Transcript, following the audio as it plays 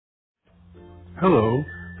Hello,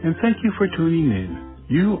 and thank you for tuning in.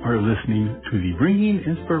 You are listening to the Bringing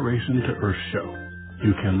Inspiration to Earth show.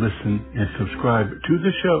 You can listen and subscribe to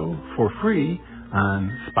the show for free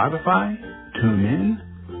on Spotify, TuneIn,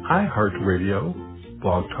 iHeartRadio,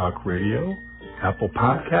 Blog Talk Radio, Apple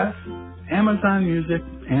Podcasts, Amazon Music,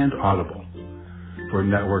 and Audible. For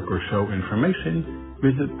network or show information,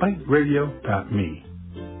 visit biteradio.me.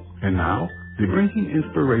 And now, the Bringing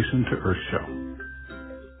Inspiration to Earth show.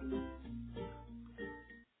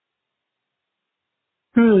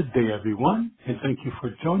 Good day, everyone, and thank you for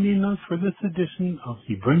joining us for this edition of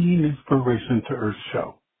the Bringing Inspiration to Earth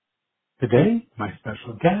show. Today, my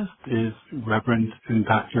special guest is Reverend and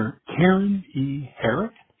Dr. Karen E.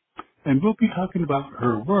 Herrick, and we'll be talking about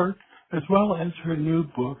her work as well as her new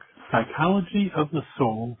book, Psychology of the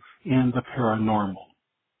Soul and the Paranormal.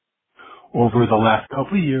 Over the last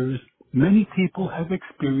couple of years, many people have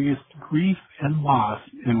experienced grief and loss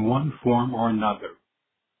in one form or another.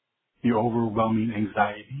 The overwhelming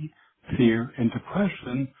anxiety, fear, and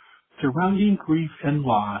depression surrounding grief and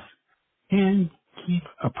loss can keep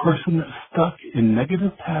a person stuck in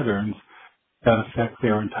negative patterns that affect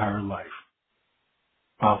their entire life.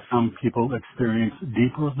 While some people experience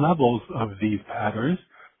deeper levels of these patterns,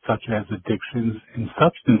 such as addictions and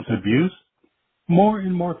substance abuse, more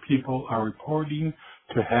and more people are reporting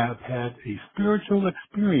to have had a spiritual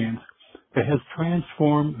experience that has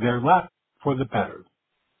transformed their life for the better.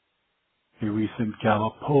 A recent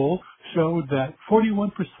Gallup poll showed that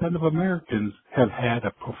 41% of Americans have had a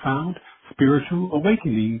profound spiritual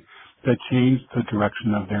awakening that changed the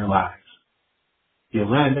direction of their lives. The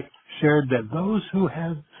Atlantic shared that those who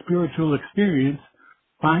have spiritual experience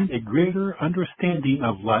find a greater understanding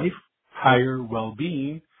of life, higher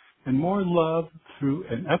well-being, and more love through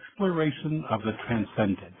an exploration of the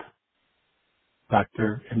transcendent.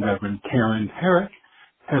 Dr. and Reverend Karen Herrick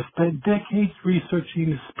has spent decades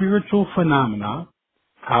researching spiritual phenomena,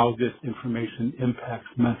 how this information impacts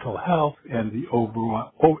mental health and the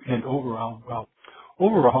overall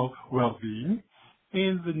well-being,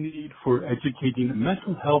 and the need for educating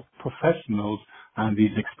mental health professionals on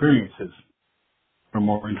these experiences. For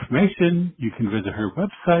more information, you can visit her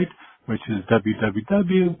website, which is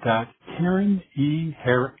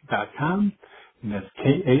www.kareneherrick.com, and that's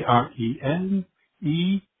KarenEHerrick.com.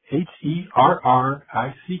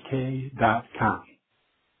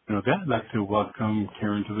 And with that, I'd like to welcome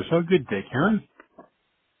Karen to the show. Good day, Karen.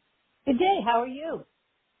 Good day. How are you?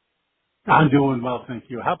 I'm doing well, thank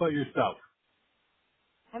you. How about yourself?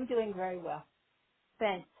 I'm doing very well.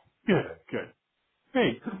 Thanks. Good.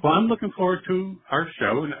 Hey, well, I'm looking forward to our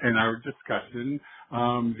show and our discussion.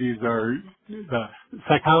 These are the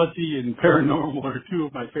psychology and paranormal are two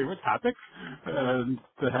of my favorite topics, and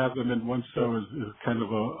to have them in one show is kind of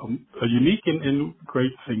a unique and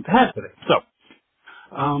great thing to have today. So,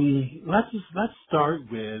 let's start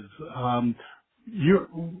with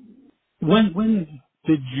when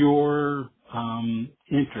did your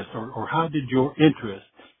interest or how did your interest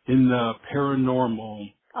in the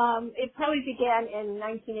paranormal? It probably began in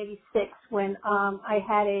 1986 when I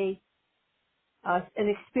had an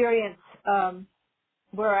experience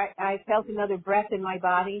where I felt another breath in my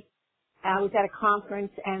body. I was at a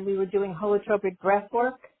conference and we were doing holotropic breath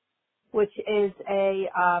work, which is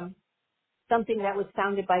something that was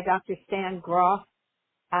founded by Dr. Stan Groff,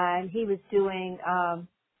 and he was doing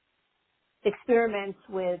experiments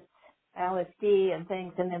with LSD and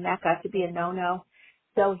things, and then that got to be a no-no.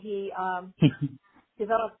 So he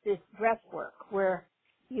developed this breath work where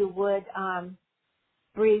you would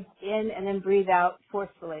breathe in and then breathe out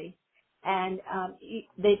forcefully. And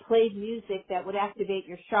they played music that would activate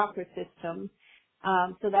your chakra system.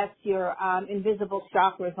 So that's your invisible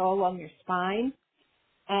chakras all along your spine.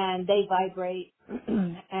 And they vibrate.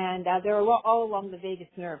 And they're all along the vagus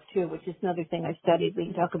nerve, too, which is another thing I studied. We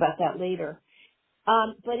can talk about that later.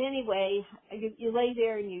 But anyway, you lay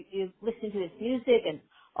there and you listen to this music and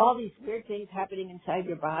all these weird things happening inside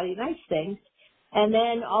your body, nice things. And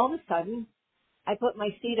then all of a sudden, I put my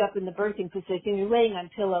feet up in the birthing position. You're laying on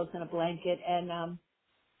pillows and a blanket, and I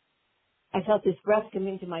felt this breath come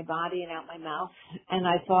into my body and out my mouth. And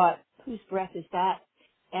I thought, whose breath is that?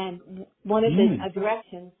 And one of the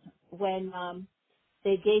directions, when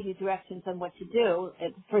they gave you directions on what to do,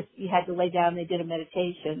 at first you had to lay down, they did a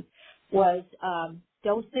meditation, was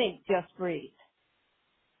don't think, just breathe.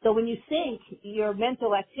 So when you think, your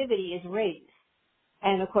mental activity is raised.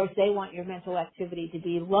 And, of course, they want your mental activity to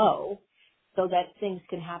be low so that things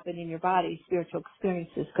can happen in your body, spiritual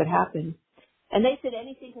experiences could happen. And they said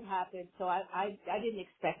anything could happen, so I didn't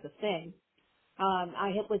expect a thing.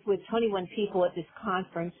 I was with 21 people at this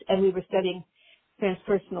conference, and we were studying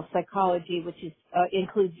transpersonal psychology, which is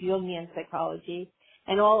includes Jungian psychology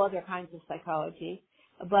and all other kinds of psychology.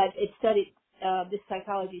 But this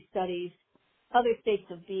psychology studies other states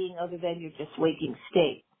of being other than your just waking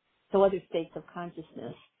state. So other states of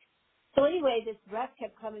consciousness. So anyway, this breath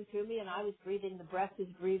kept coming through me, and I was breathing. The breath was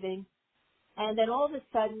breathing. And then all of a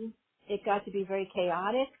sudden, it got to be very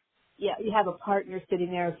chaotic. Yeah, you have a partner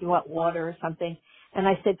sitting there if you want water or something. And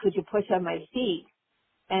I said, could you push on my feet?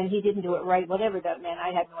 And he didn't do it right, whatever that meant.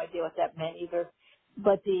 I had no idea what that meant either.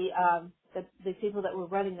 But the people that were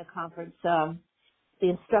running the conference, the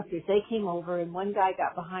instructors, they came over, and one guy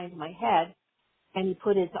got behind my head, and he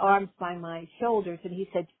put his arms by my shoulders, and he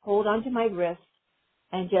said, hold onto my wrist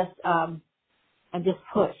and just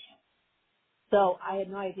push. So I had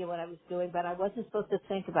no idea what I was doing, but I wasn't supposed to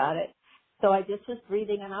think about it. So I just was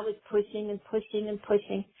breathing, and I was pushing and pushing and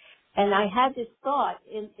pushing. And I had this thought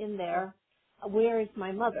in there, where is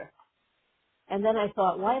my mother? And then I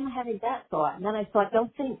thought, why am I having that thought? And then I thought,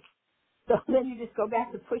 don't think. So then you just go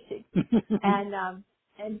back to pushing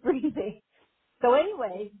and breathing. So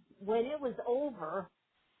anyway, when it was over,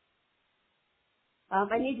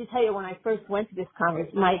 I need to tell you, when I first went to this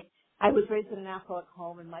conference, I was raised in an alcoholic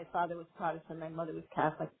home, and my father was Protestant, my mother was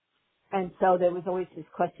Catholic. And so there was always this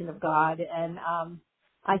question of God. And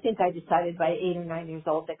I think I decided by 8 or 9 years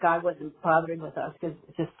old that God wasn't bothering with us because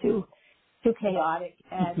it's just too chaotic.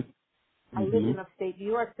 And I lived in upstate New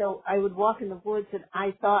York, so I would walk in the woods, and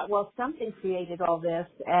I thought, well, something created all this.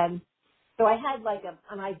 And so I had like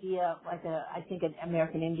an idea, I think an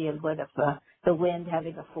American Indian would, of the wind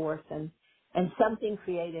having a force, and something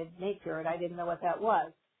created nature, and I didn't know what that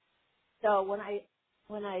was. So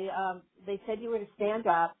when they said you were to stand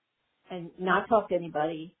up and not talk to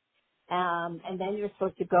anybody, and then you're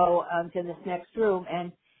supposed to go to this next room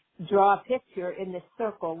and draw a picture in this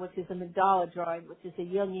circle, which is a mandala drawing, which is a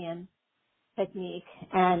Jungian technique,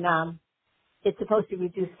 and it's supposed to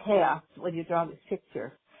reduce chaos when you draw this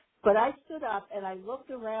picture. But I stood up and I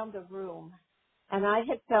looked around the room, and I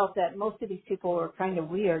had felt that most of these people were kind of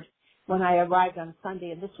weird when I arrived on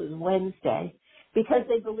Sunday, and this was Wednesday, because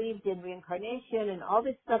they believed in reincarnation and all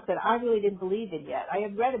this stuff that I really didn't believe in yet. I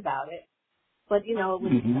had read about it, but, it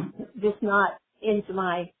was just not into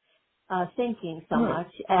my thinking so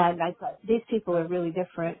much. And I thought, these people are really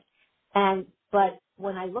different. But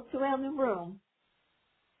when I looked around the room,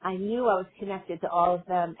 I knew I was connected to all of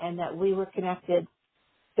them, and that we were connected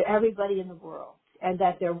to everybody in the world, and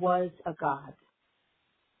that there was a God.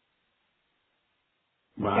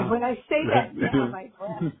 Wow. And when I say that now,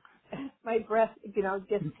 my breath,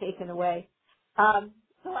 gets taken away.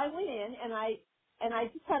 So I went in, and I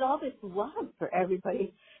just had all this love for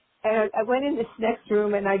everybody. And I went in this next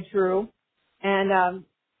room, and I drew, and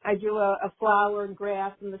I drew a flower and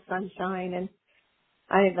grass and the sunshine, and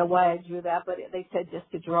I didn't know why I drew that, but they said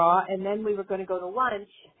just to draw. And then we were going to go to lunch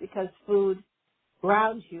because food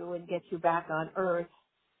grounds you and gets you back on Earth.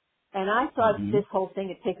 And I thought this whole thing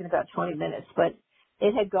had taken about 20 minutes, but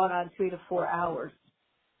it had gone on 3 to 4 hours.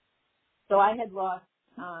 So I had lost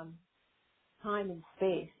time and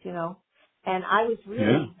space, and I was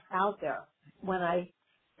really out there when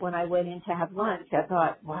I went in to have lunch. I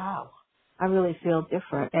thought, wow, I really feel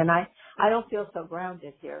different, and I don't feel so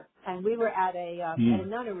grounded here. And we were at a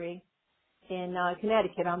nunnery in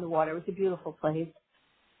Connecticut on the water. It was a beautiful place.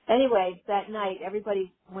 Anyway, that night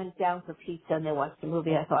everybody went down for pizza and they watched a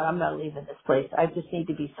movie. I thought, I'm not leaving this place. I just need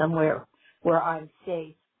to be somewhere where I'm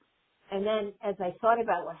safe. And then as I thought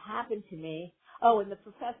about what happened to me, and the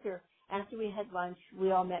professor, after we had lunch,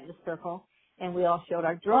 we all met in a circle and we all showed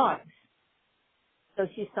our drawings. So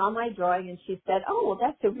she saw my drawing and she said, oh, well,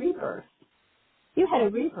 that's a rebirth. You had a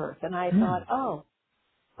rebirth. And I thought, oh,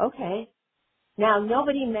 okay. Now,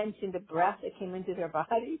 nobody mentioned a breath that came into their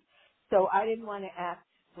body, so I didn't want to act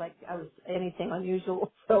like I was anything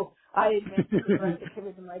unusual. So I didn't mention the breath that came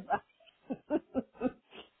into my body.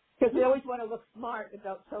 Because they always want to look smart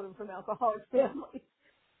about children from alcoholic families.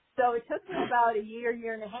 So it took me about a year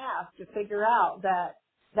and a half to figure out that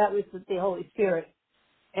was the Holy Spirit,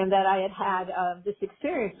 and that I had this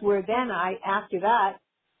experience where then after that,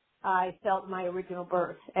 I felt my original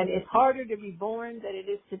birth. And it's harder to be born than it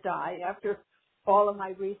is to die. After all of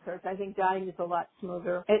my research, I think dying is a lot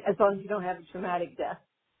smoother, as long as you don't have a traumatic death.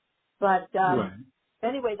 But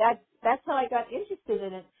anyway, that's how I got interested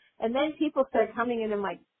in it. And then people started coming into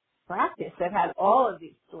my practice that had all of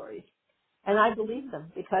these stories. And I believed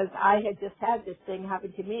them because I had just had this thing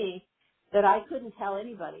happen to me that I couldn't tell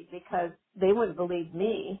anybody because they wouldn't believe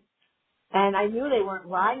me. And I knew they weren't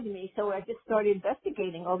lying to me, so I just started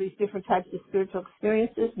investigating all these different types of spiritual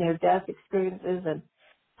experiences, near-death experiences, and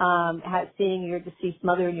seeing your deceased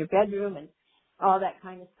mother in your bedroom, and all that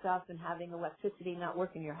kind of stuff, and having electricity not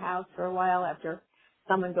work in your house for a while after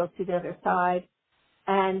someone goes to the other side.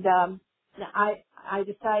 And I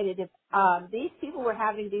decided if these people were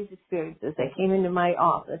having these experiences, they came into my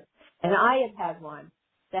office, and I had one,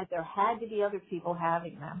 that there had to be other people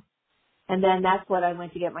having them. And then that's what I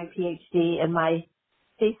went to get my PhD, and my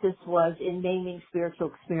thesis was in naming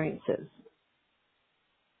spiritual experiences.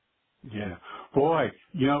 Yeah. Boy,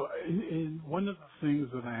 one of the things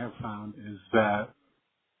that I have found is that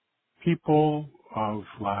people of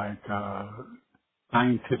like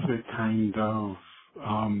scientific kind of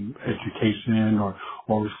education,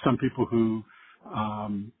 or some people who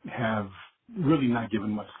have really not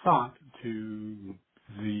given much thought to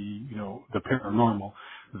the paranormal,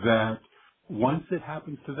 that once it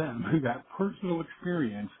happens to them, that personal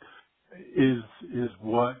experience is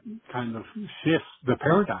what kind of shifts the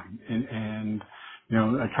paradigm, and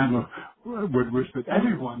I kind of would wish that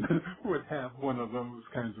everyone would have one of those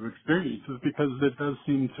kinds of experiences, because it does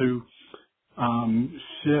seem to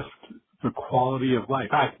shift the quality of life,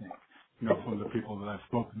 I think, from the people that I've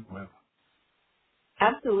spoken with.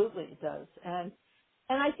 Absolutely it does. And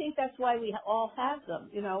I think that's why we all have them,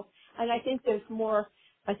 and I think there's more.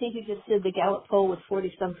 I think you just said the Gallup poll was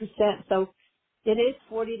 40-some%. So it is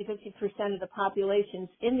 40 to 50% of the populations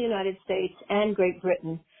in the United States and Great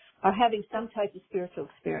Britain are having some type of spiritual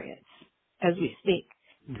experience as we speak.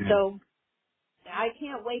 Yeah. So I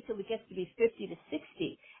can't wait till it gets to be 50 to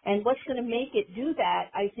 60. And what's going to make it do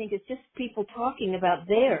that, I think, is just people talking about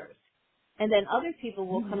theirs. And then other people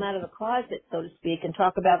will come out of the closet, so to speak, and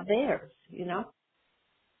talk about theirs,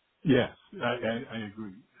 Yes, I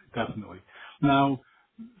agree, definitely. Now,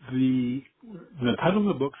 the title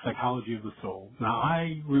of the book, Psychology of the Soul. Now,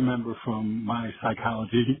 I remember from my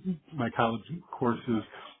college courses,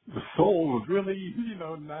 the soul was really,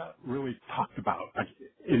 not really talked about, like,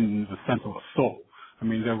 in the sense of a soul. I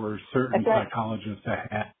mean, there were certain psychologists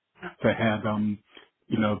that had,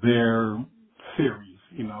 their theories,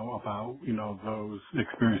 about, those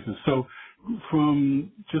experiences. So,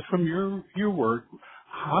 from your work,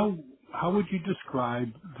 how would you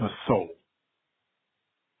describe the soul?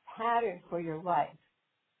 Pattern for your life.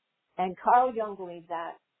 And Carl Jung believed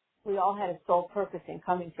that we all had a soul purpose in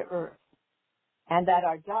coming to Earth, and that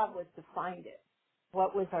our job was to find it.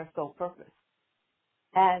 What was our soul purpose?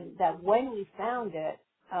 And that when we found it,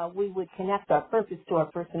 we would connect our purpose to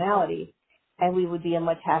our personality, and we would be a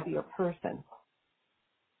much happier person.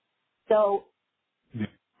 So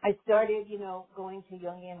I started, going to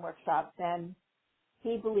Jungian workshops, and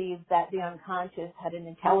he believed that the unconscious had an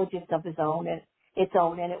intelligence of its own,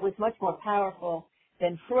 and it was much more powerful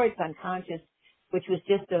than Freud's unconscious, which was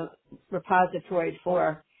just a repository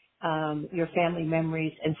for your family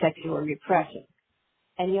memories and sexual repression.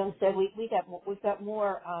 And Jung said we've got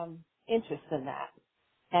more interest in that.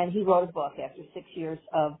 And he wrote a book after 6 years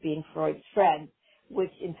of being Freud's friend,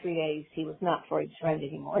 which in 3 days he was not Freud's friend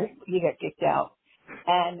anymore. He got kicked out.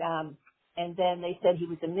 And then they said he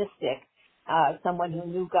was a mystic, someone who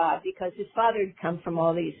knew God, because his father had come from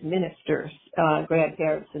all these ministers,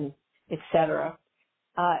 grandparents, and et cetera.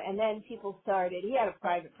 And then people started, he had a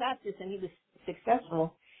private practice and he was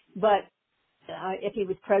successful, but if he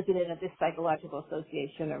was president of this psychological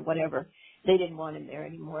association or whatever, they didn't want him there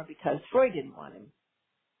anymore because Freud didn't want him.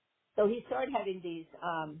 So he started having these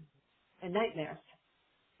nightmares,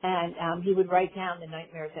 and he would write down the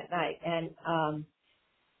nightmares at night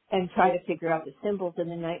and try to figure out the symbols in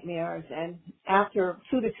the nightmares. And after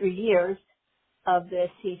 2 to 3 years of this,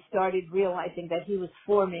 he started realizing that he was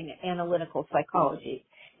forming analytical psychology.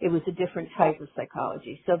 It was a different type of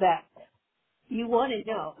psychology, so that you want to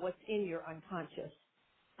know what's in your unconscious.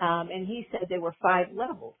 And he said there were 5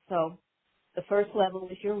 levels. So the first level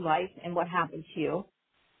is your life and what happened to you.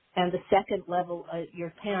 And the second level,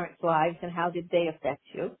 your parents' lives and how did they affect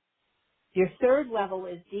you. Your third level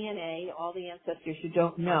is DNA, all the ancestors you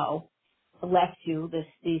don't know left you this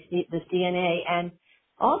DNA. And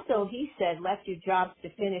also, he said, left you jobs to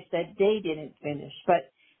finish that they didn't finish.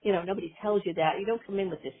 But, nobody tells you that. You don't come in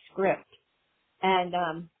with this script. And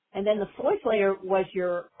then the fourth layer was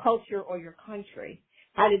your culture or your country.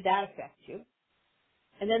 How did that affect you?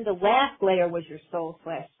 And then the last layer was your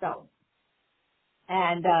soul/self.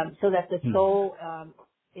 And so that the soul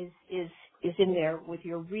is in there with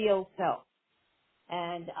your real self.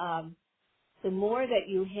 And the more that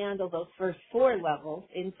you handle those first 4 levels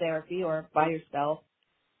in therapy or by yourself,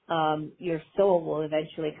 your soul will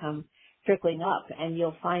eventually come trickling up, and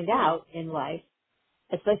you'll find out in life,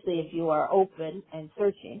 especially if you are open and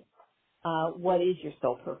searching, what is your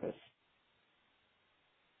soul purpose.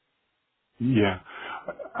 Yeah.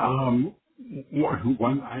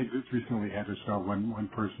 I just recently had a show when one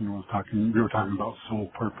person was talking, we were talking about soul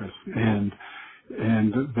purpose, and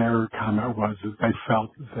their comment was that they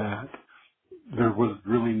felt that there was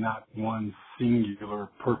really not one singular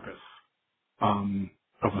purpose of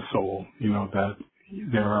a soul, that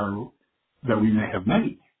that we may have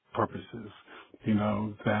many purposes,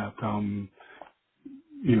 that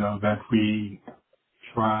we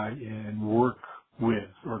try and work with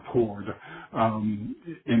or toward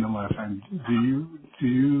in the lifetime. Do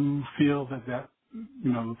you feel that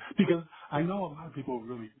because I know a lot of people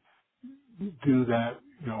really do that,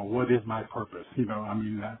 what is my purpose?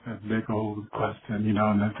 That big old question,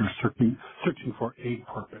 and that they're searching for a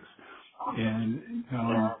purpose. And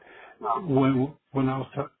when I was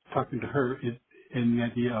talking to her, in the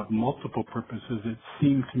idea of multiple purposes, it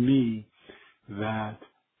seemed to me that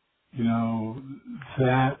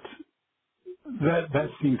that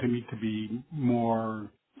seemed to me to be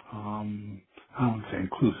more I don't want to say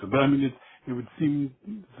inclusive, but it would seem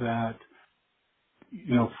that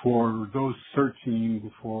for those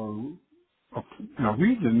searching for a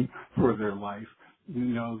reason for their life,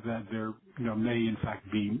 that there may in fact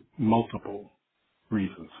be multiple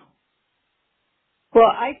reasons. Well,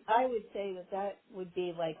 I would say that would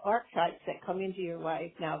be like archetypes that come into your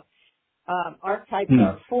life. Now, archetypes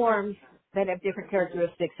are forms that have different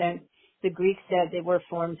characteristics, and the Greeks said they were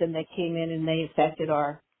forms and they came in and they affected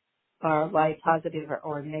our life positive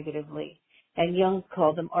or negatively. And Jung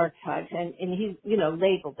called them archetypes, and he,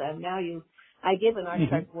 labeled them. Now I give an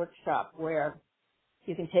archetype workshop where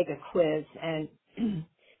you can take a quiz, and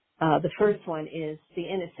the first one is the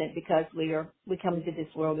innocent, because we come into this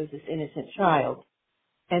world as this innocent child.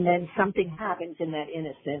 And then something happens in that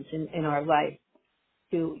innocence in our life,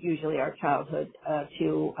 to usually our childhood,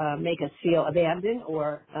 to make us feel abandoned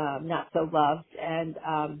or not so loved, and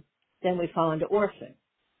then we fall into orphan.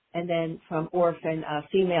 And then from orphan, a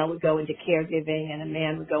female would go into caregiving, and a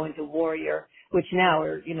man would go into warrior, which now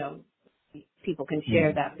are, people can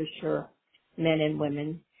share that for sure, men and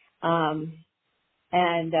women.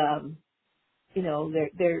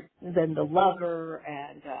 They're then the lover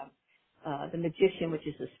and the magician, which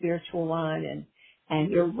is the spiritual one,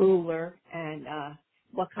 and your ruler, and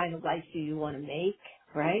what kind of life do you want to make,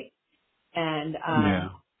 right? And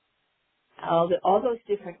all those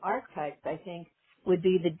different archetypes, I think, would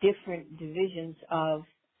be the different divisions of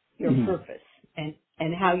your purpose and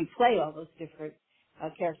how you play all those different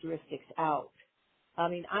characteristics out.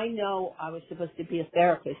 I know I was supposed to be a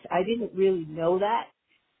therapist. I didn't really know that.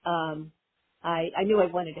 I knew I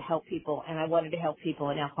wanted to help people, and I wanted to help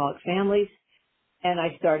people in alcoholic families, and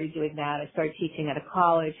I started doing that. I started teaching at a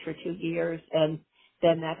college for 2 years, and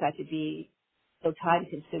then that got to be so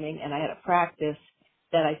time-consuming, and I had a practice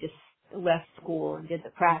that I just left school and did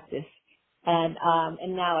the practice. And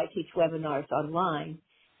now I teach webinars online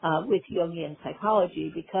with Jungian psychology,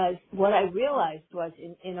 because what I realized was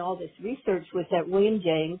in all this research was that William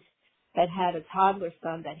James had a toddler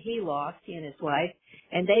son that he lost, he and his wife,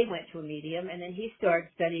 and they went to a medium, and then he started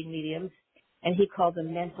studying mediums, and he called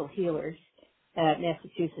them mental healers at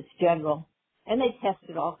Massachusetts General, and they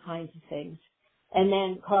tested all kinds of things. And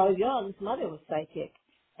then Carl Jung's mother was psychic,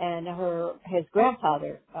 and his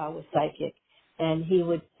grandfather was psychic, and he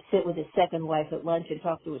would sit with his second wife at lunch and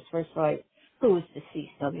talk to his first wife, who was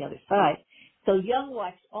deceased on the other side. So Jung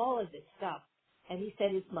watched all of this stuff, and he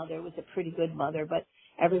said his mother was a pretty good mother, but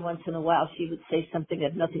every once in a while she would say something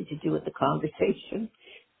that had nothing to do with the conversation,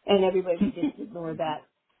 and everybody would just ignore that.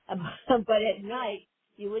 But at night,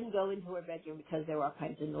 you wouldn't go into her bedroom because there were all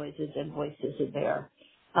kinds of noises and voices in there.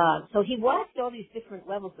 So he watched all these different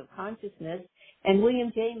levels of consciousness, and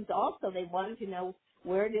William James also, they wanted to know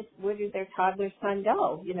where did their toddler son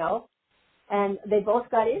go, and they both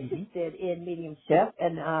got interested in mediumship,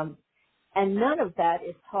 and none of that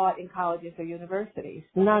is taught in colleges or universities,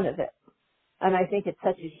 none of it. And I think it's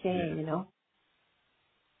such a shame,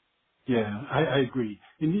 Yeah, I agree.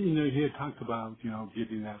 And you had talked about,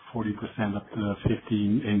 getting that 40% up to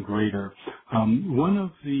 50 and greater.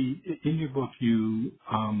 In your book you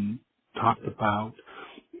talked about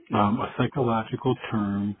a psychological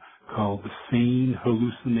term called sane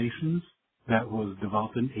hallucinations that was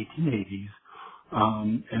developed in the 1880s,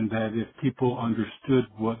 and that if people understood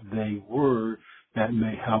what they were, that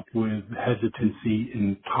may help with hesitancy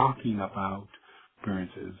in talking about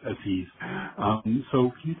experiences as these.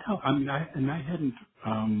 So can you tell, I hadn't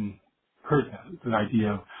heard the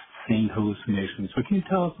idea of sane hallucinations. So can you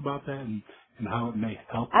tell us about that and how it may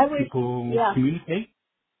help people communicate?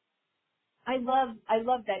 I love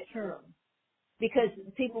that term, because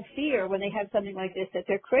people fear when they have something like this that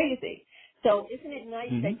they're crazy. So isn't it nice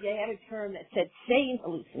Mm-hmm. that they had a term that said sane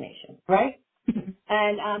hallucination, right?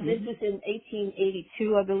 And this was in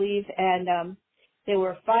 1882, I believe, and there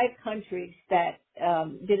were 5 countries that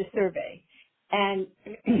did a survey, and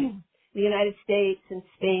the United States and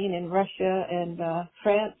Spain and Russia and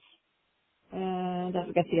France, and I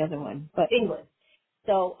forget the other one, but England.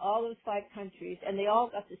 So all those 5 countries, and they all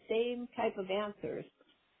got the same type of answers,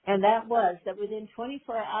 and that was that within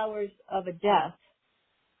 24 hours of a death,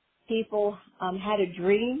 people had a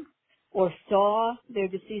dream or saw their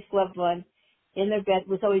deceased loved one in their bed. It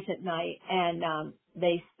was always at night, and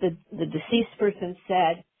the deceased person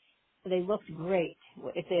said they looked great.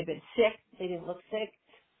 If they had been sick, they didn't look sick.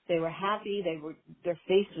 They were happy. Their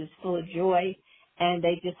face was full of joy, and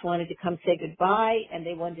they just wanted to come say goodbye, and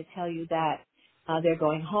they wanted to tell you that they're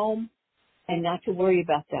going home and not to worry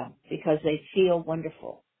about them because they feel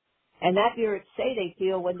wonderful. And that spirits say they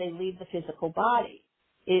feel when they leave the physical body.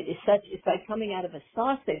 It's like coming out of a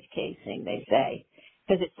sausage casing, they say,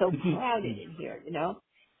 because it's so crowded in here, you know,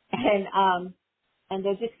 and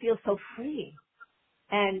they just feel so free.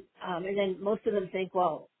 And then most of them think,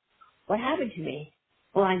 well, what happened to me?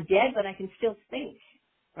 Well, I'm dead, but I can still think,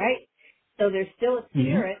 right? So there's still a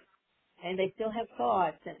spirit, and they still have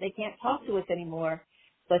thoughts, and they can't talk to us anymore,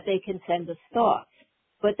 but they can send us thoughts.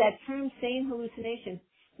 But that term sane hallucination,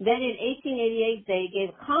 then in 1888, they gave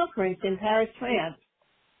a conference in Paris, France,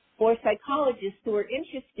 for psychologists who are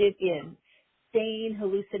interested in sane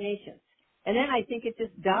hallucinations. And then I think it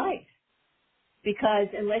just died. Because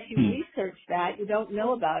unless you research that, you don't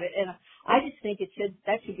know about it. And I just think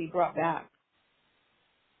that should be brought back.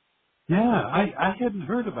 Yeah, I hadn't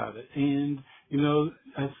heard about it, and you know,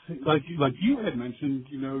 like you had mentioned,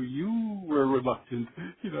 you know, you were reluctant,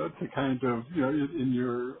 you know, to kind of, you know, in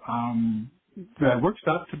your that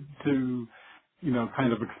workshop to you know,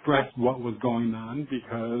 kind of express what was going on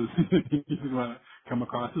because you didn't want to come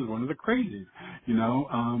across as one of the crazies, you know,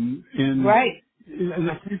 and right. And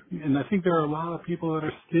I think there are a lot of people that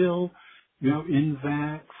are still, you know, in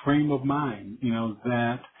that frame of mind, you know,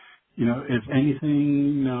 that, you know, if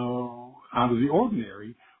anything, you know, out of the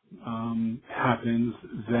ordinary happens,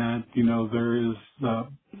 that, you know, there is,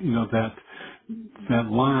 you know, that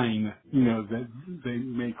line, you know, that they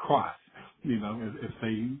may cross, you know, if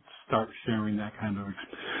they start sharing that kind of.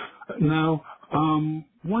 Now,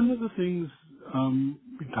 one of the things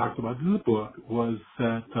we talked about in the book was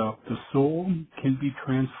that the soul can be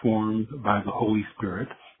transformed by the Holy Spirit,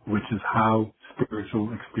 which is how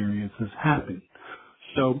spiritual experiences happen.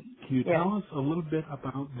 So can you tell us a little bit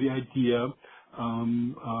about the idea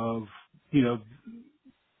of, you know,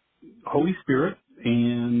 Holy Spirit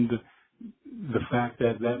and the fact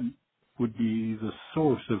that that would be the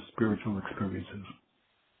source of spiritual experiences?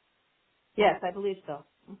 Yes, I believe so.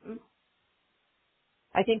 Mm-hmm.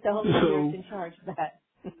 I think the Holy Spirit's in charge of that.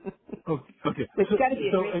 Okay. It's got to be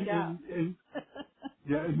a great job.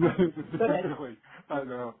 Yeah, really. I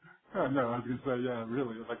know. I was going to say, yeah,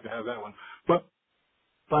 really, I'd like to have that one. But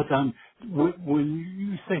when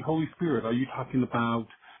you say Holy Spirit, are you talking about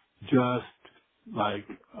just like,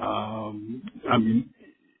 I mean,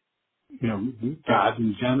 you know, God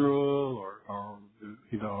in general, or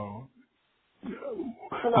you know?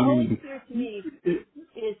 Well, the Holy Spirit to me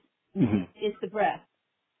is the breath.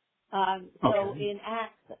 So in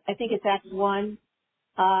Acts, I think it's Acts 1,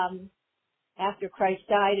 after Christ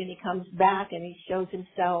died and he comes back and he shows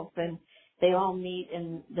himself and they all meet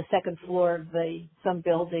in the second floor of some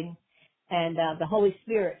building, and the Holy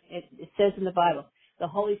Spirit, it says in the Bible, the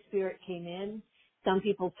Holy Spirit came in. Some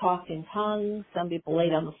people talked in tongues, some people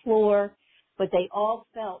laid on the floor, but they all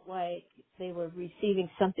felt like they were receiving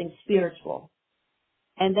something spiritual.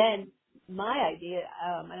 And then my idea,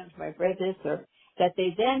 I don't know if I've read this, or that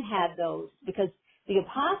they then had those, because the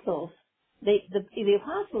apostles, the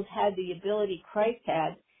apostles had the ability Christ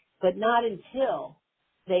had, but not until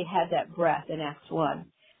they had that breath in Acts 1.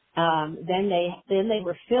 Then they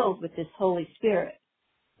were filled with this Holy Spirit,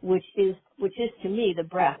 which is to me the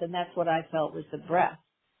breath, and that's what I felt was the breath.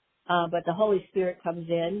 But the Holy Spirit comes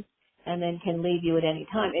in and then can leave you at any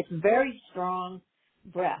time. It's very strong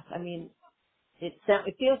breath. I mean, it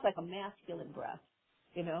feels like a masculine breath,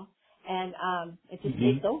 you know, and it just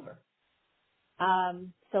takes over.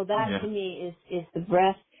 So that to me is the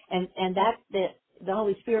breath, and that the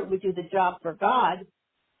Holy Spirit would do the job for God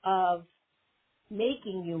of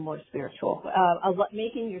making you more spiritual, of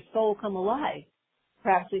making your soul come alive.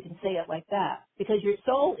 Perhaps we can say it like that, because your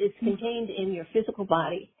soul is contained in your physical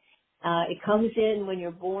body. It comes in when you're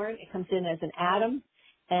born. It comes in as an atom,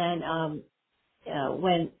 and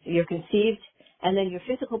when you're conceived, and then your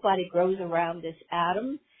physical body grows around this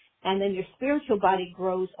atom, and then your spiritual body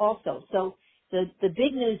grows also. So the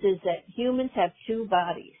big news is that humans have two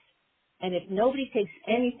bodies. And if nobody takes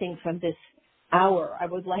anything from this hour, I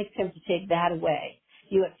would like them to take that away.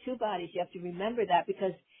 You have two bodies. You have to remember that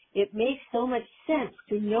because it makes so much sense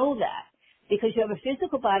to know that. Because you have a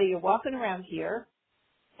physical body, you're walking around here.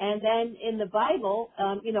 And then in the Bible,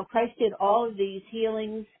 Christ did all of these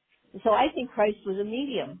healings. So I think Christ was a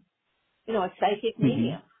medium, a psychic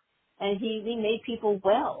medium. And he made people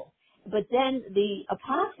well. But then the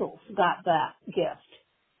apostles got that gift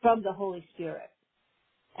from the Holy Spirit.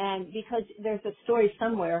 And because there's a story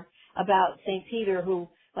somewhere about St. Peter who,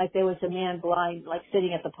 like, there was a man blind, like,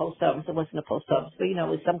 sitting at the post office. It wasn't a post office, but, it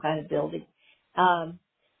was some kind of building, a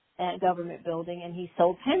government building, and he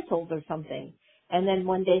sold pencils or something. And then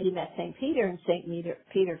one day he met St. Peter, and St.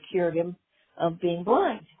 Peter cured him of being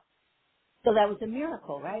blind. So that was a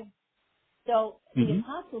miracle, right? So the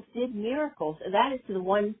apostles did miracles, and that is the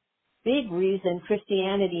one big reason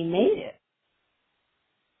Christianity made it.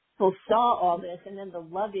 People saw all this, and then the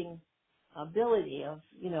loving ability of,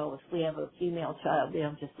 if we have a female child, we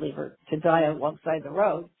don't just leave her to die alongside the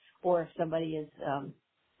road, or if somebody is,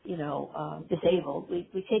 disabled,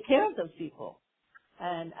 we take care of those people.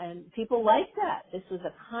 And people like that. This was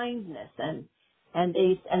a kindness, and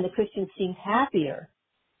the Christians seemed happier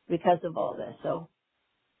because of all this. So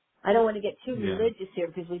I don't want to get too religious here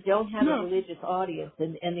because we don't have a religious audience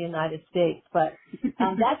in the United States, but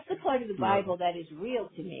that's the part of the Bible that is real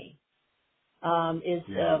to me,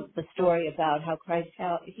 the story about how Christ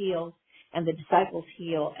heals and the disciples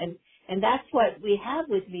heal. And that's what we have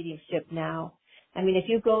with mediumship now. I mean, if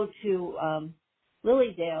you go to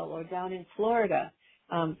Lilydale or down in Florida,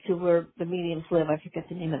 to where the mediums live, I forget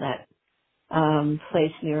the name of that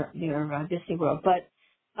place near Disney World, but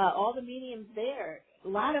all the mediums there, a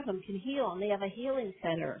lot of them can heal, and they have a healing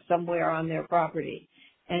center somewhere on their property.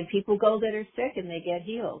 And people go that are sick, and they get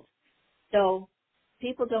healed. So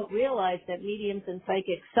people don't realize that mediums and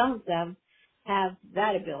psychics, some of them have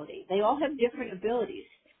that ability. They all have different abilities,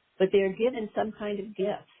 but they're given some kind of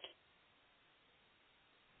gift.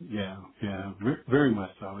 Yeah, very much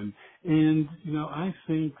so. And I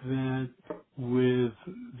think that with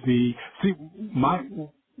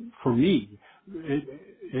for me,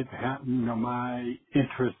 it happened, my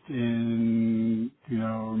interest in,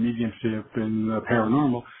 mediumship and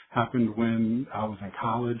paranormal happened when I was in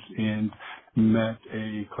college and met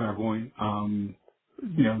a clairvoyant,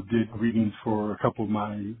 did readings for a couple of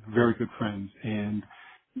my very good friends, and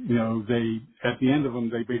they, at the end of them,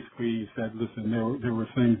 they basically said, listen, there were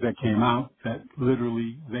things that came out that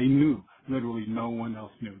literally they knew. Literally no one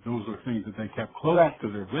else knew. Those are things that they kept close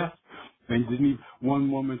to their vest. They didn't even, one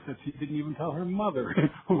woman said she didn't even tell her mother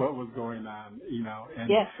what was going on, and,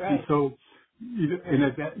 yes, right. And so, and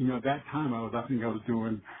at that time I think I was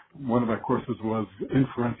doing, one of my courses was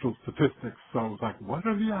inferential statistics. So I was like, what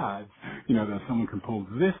are the odds, that someone can pull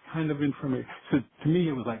this kind of information? So to me,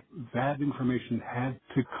 it was like that information had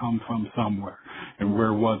to come from somewhere. And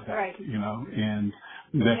where was that, right. And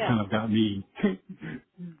that kind of got me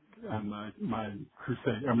on my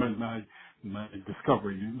crusade, my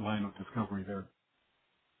discovery, line of discovery there.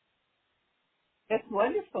 That's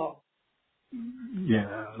wonderful.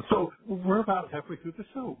 Yeah, so we're about halfway through the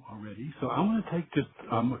show already, so I want to take just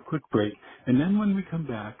a quick break, and then when we come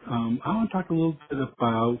back, I want to talk a little bit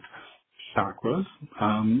about chakras.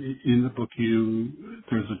 In the book,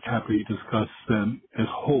 there's a chapter you discuss them as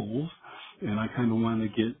wholes, and I kind of want to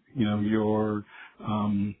get your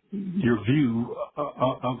view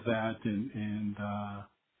of that, and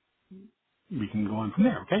we can go on from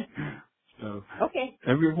there. Okay. So, okay.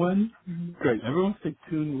 Everyone stay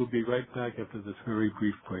tuned. We'll be right back after this very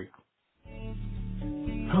brief break.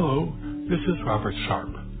 Hello, this is Robert Sharp.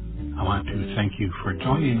 I want to thank you for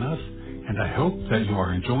joining us, and I hope that you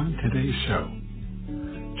are enjoying today's show.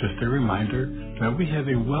 Just a reminder that we have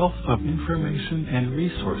a wealth of information and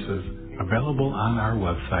resources available on our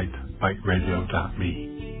website,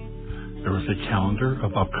 biteradio.me. There is a calendar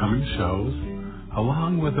of upcoming shows,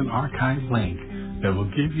 along with an archive link that will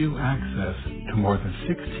give you access to more than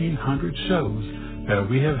 1,600 shows that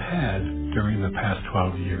we have had during the past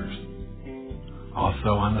 12 years.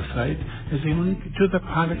 Also on the site is a link to the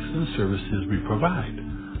products and services we provide: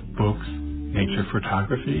 books, nature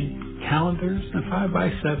photography, calendars, and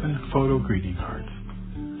 5x7 photo greeting cards.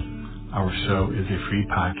 Our show is a free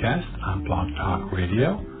podcast on Blog Talk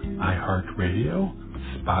Radio, iHeartRadio,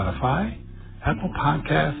 Spotify, Apple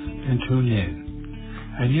Podcasts, and TuneIn.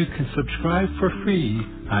 And you can subscribe for free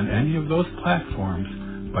on any of those platforms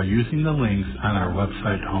by using the links on our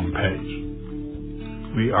website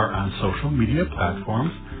homepage. We are on social media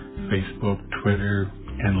platforms: Facebook, Twitter,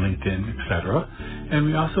 and LinkedIn, etc. And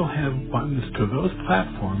we also have buttons to those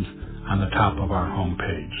platforms on the top of our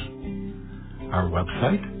homepage. Our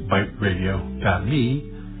website,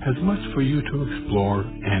 biteradio.me, has much for you to explore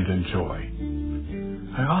and enjoy.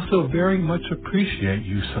 I also very much appreciate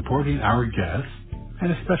you supporting our guests,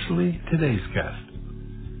 and especially today's guest.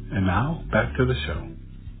 And now, back to the show.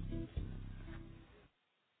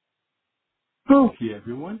 Okay,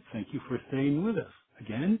 everyone. Thank you for staying with us.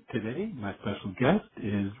 Again, today, my special guest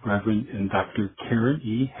is Reverend and Dr. Karen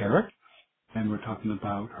E. Herrick, and we're talking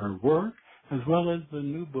about her work as well as the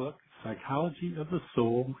new book, Psychology of the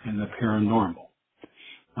Soul and the Paranormal.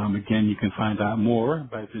 Again, you can find out more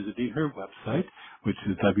by visiting her website, which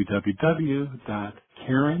is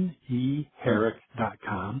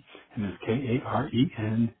www.kareneherrick.com, and it's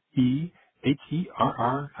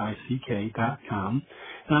KareneHerrick.com.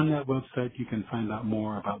 And on that website, you can find out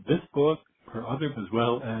more about this book, her others, as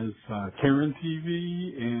well as Karen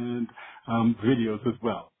TV and videos as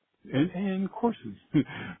well, and courses.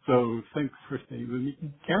 So thanks for staying with me,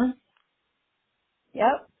 Karen.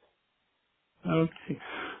 Yep. Okay,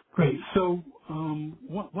 great. So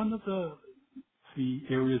one of the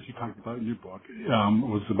areas you talked about in your book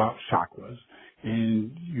was about chakras,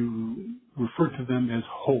 and you refer to them as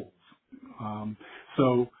holes.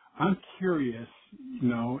 So I'm curious,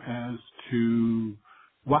 as to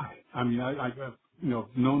why. I mean, I've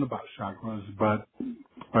known about chakras, but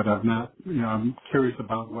I've not. I'm curious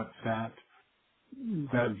about what's that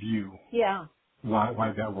view. Yeah.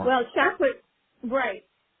 Why that works. Well, chakras, right.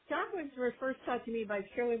 Chakras were first taught to me by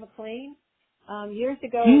Shirley MacLaine. Years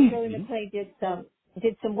ago, Shirley MacLaine did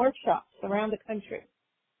some workshops around the country,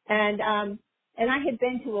 and I had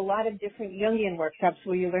been to a lot of different Jungian workshops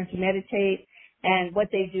where you learn to meditate. And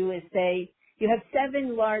what they do is you have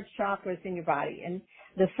 7 large chakras in your body, and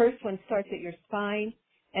the first one starts at your spine,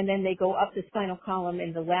 and then they go up the spinal column,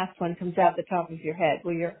 and the last one comes out the top of your head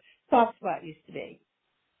where your soft spot used to be.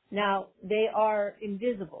 Now, they are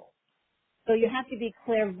invisible, so you have to be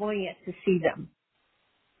clairvoyant to see them.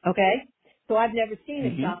 Okay? So I've never seen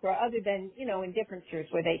a chakra other than, in different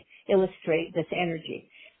churches where they illustrate this energy.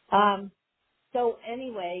 So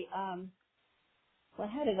anyway, well,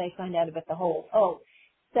 how did I find out about the holes?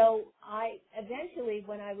 So I eventually,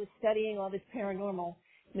 when I was studying all this paranormal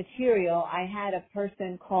material, I had a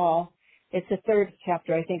person call. It's the 3rd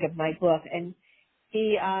chapter, I think, of my book, and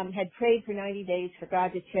he had prayed for 90 days for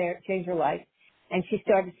God to change her life, and she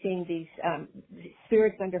started seeing these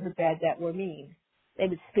spirits under her bed that were mean. They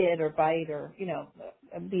would spit or bite or,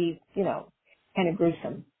 be, kind of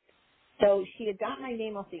gruesome. So she had got my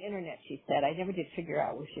name off the internet, she said. I never did figure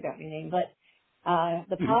out where she got my name, but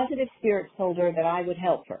the positive spirits told her that I would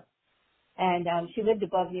help her. And she lived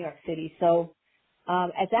above New York City. So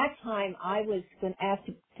at that time, I was asked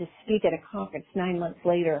to speak at a conference 9 months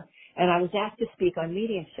later, and I was asked to speak on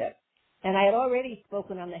mediumship. And I had already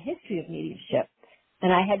spoken on the history of mediumship,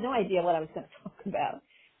 and I had no idea what I was going to talk about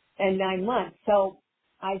in 9 months. So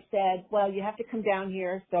I said, well, you have to come down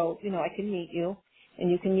here so, I can meet you,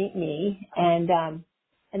 and you can meet me, and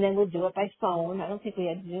then we'll do it by phone. I don't think we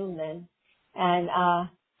had Zoom then. And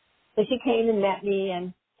so she came and met me,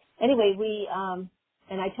 and anyway,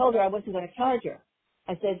 and I told her I wasn't going to charge her.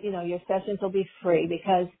 I said, your sessions will be free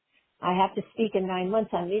because I have to speak in 9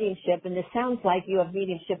 months on mediumship, and this sounds like you have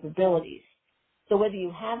mediumship abilities. So whether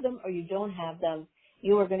you have them or you don't have them,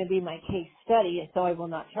 you are going to be my case study, and so I will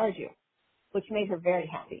not charge you, which made her very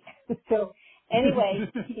happy. So anyway,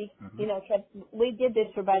 she, we did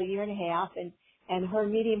this for about 1.5 years, and her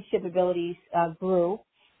mediumship abilities grew,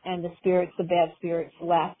 and the bad spirits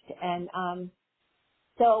left. And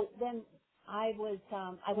so then I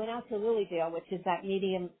went out to Lilydale, which is that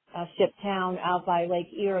mediumship town out by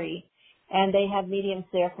Lake Erie, and they have mediums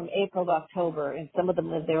there from April to October, and some of them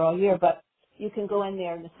live there all year, but you can go in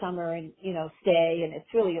there in the summer and, stay, and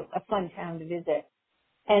it's really a fun town to visit.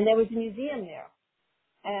 And there was a museum there,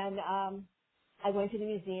 and I went to the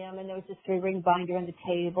museum, and there was this 3-ring binder on the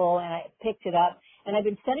table, and I picked it up, and I've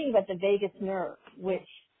been studying about the vagus nerve, which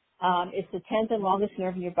is the 10th and longest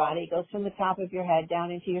nerve in your body. It goes from the top of your head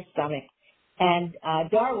down into your stomach. And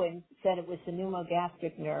Darwin said it was the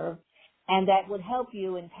pneumogastric nerve, and that would help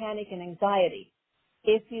you in panic and anxiety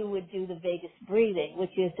if you would do the vagus breathing,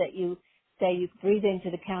 which is that you say you breathe in to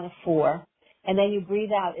the count of 4, and then you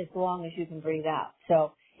breathe out as long as you can breathe out.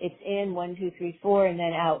 So it's in 1, 2, 3, 4, and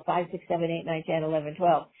then out 5, 6, 7, 8, 9, 10, 11,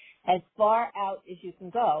 12, as far out as you can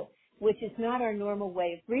go, which is not our normal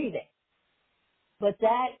way of breathing. But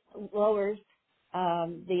that lowers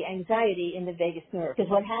the anxiety in the vagus nerve. Because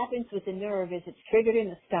what happens with the nerve is it's triggered in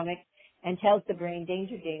the stomach and tells the brain,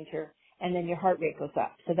 danger, danger, and then your heart rate goes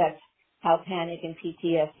up. So that's how panic and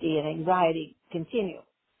PTSD and anxiety continue.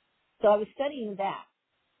 So I was studying that,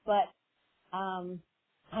 but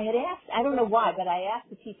I had asked, I don't know why, but I asked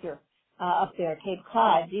the teacher up there at Cape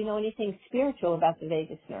Cod, do you know anything spiritual about the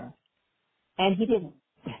vagus nerve? And he didn't.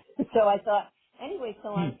 So I thought, anyway,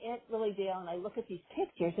 so I'm at Lilydale and I look at these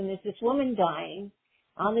pictures and there's this woman dying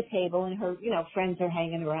on the table and her, friends are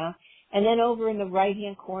hanging around. And then over in the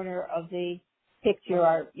right-hand corner of the picture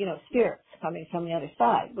are, spirits coming from the other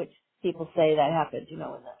side, which people say that happens, in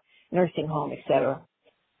the nursing home, etc.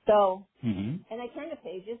 So, and I turn the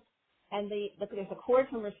pages and there's a cord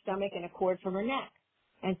from her stomach and a cord from her neck.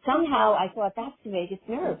 And somehow I thought that's the vagus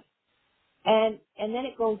nerve. And then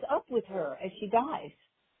it goes up with her as she dies.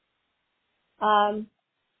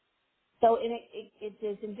 So it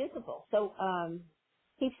is invisible. So,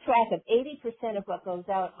 keeps track of 80% of what goes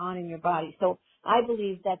out on in your body. So I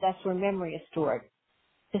believe that that's where memory is stored.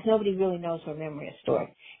 Because nobody really knows where memory is stored.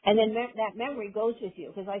 And then that memory goes with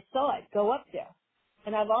you, because I saw it go up there.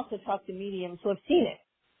 And I've also talked to mediums who have seen it,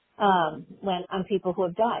 on people who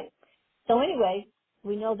have died. So anyway,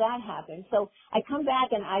 we know that happened. So I come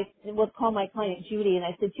back and I would call my client Judy and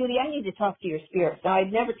I said, Judy, I need to talk to your spirits. Now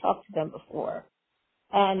I'd never talked to them before.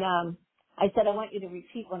 And, I said, I want you to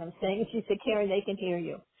repeat what I'm saying. She said, Karen, they can hear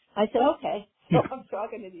you. I said, okay. So I'm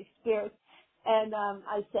talking to these spirits. And,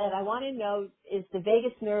 I said, I want to know, is the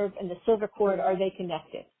vagus nerve and the silver cord, are they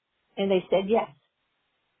connected? And they said, yes.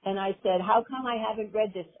 And I said, how come I haven't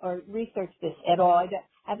read this or researched this at all? I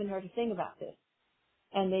haven't heard a thing about this.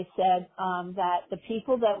 And they said, that the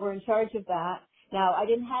people that were in charge of that, now I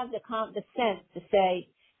didn't have the sense to say,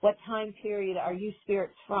 what time period are you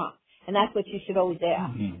spirits from? And that's what you should always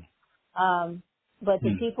ask. But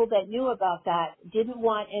the people that knew about that didn't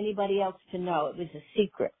want anybody else to know. It was a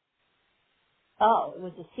secret. Oh, it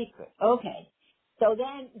was a secret. Okay. So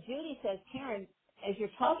then Judy says, Karen, as you're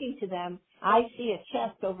talking to them, I see a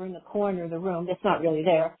chest over in the corner of the room. That's not really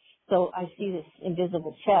there. So I see this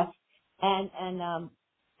invisible chest and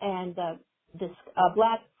this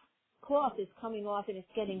black cloth is coming off and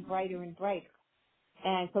it's getting brighter and brighter.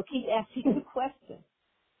 And so keep asking the question.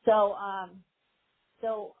 So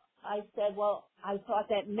I said, well, I thought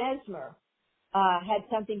that mesmer had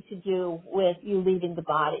something to do with you leaving the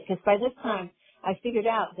body. Because by this time, I figured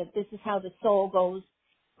out that this is how the soul goes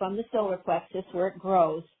from the solar plexus, where it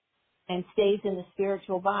grows, and stays in the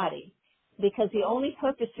spiritual body. Because the only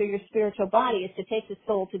purpose for your spiritual body is to take the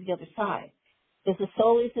soul to the other side. Because the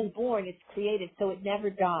soul isn't born, it's created, so it never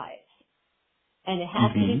dies. And it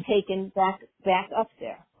has to be taken back up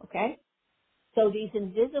there, okay? So these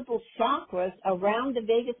invisible chakras around the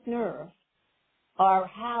vagus nerve are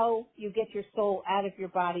how you get your soul out of your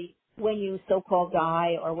body when you so-called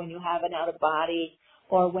die, or when you have an out-of-body,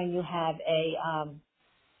 or when you have a,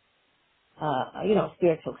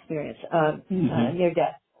 spiritual experience, near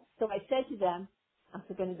death. So I said to them, I'm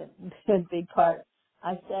forgetting the big part,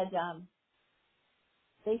 I said,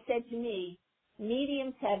 they said to me,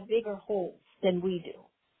 mediums have bigger holes than we do.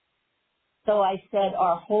 So I said,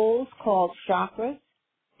 are holes called chakras?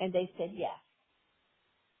 And they said yes.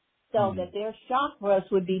 So that their chakras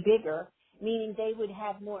would be bigger, meaning they would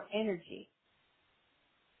have more energy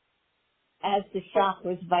as the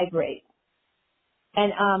chakras vibrate.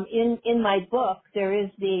 And in my book, there is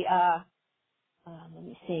the,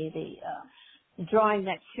 the drawing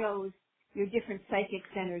that shows your different psychic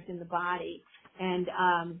centers in the body. And,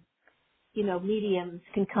 mediums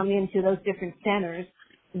can come into those different centers.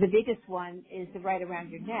 The biggest one is right around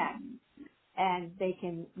your neck, and they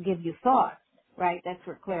can give you thoughts, right? That's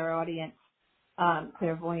where clairaudience,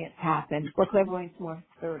 clairvoyance happens. Well, clairvoyance is more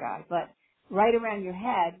third eye, but right around your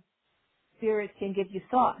head, spirits can give you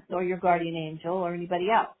thoughts, or your guardian angel, or anybody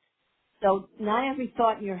else. So not every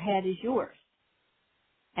thought in your head is yours.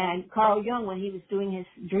 And Carl Jung, when he was doing his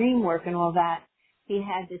dream work and all that, he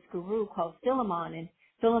had this guru called Philemon, and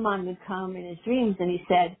Philemon would come in his dreams, and he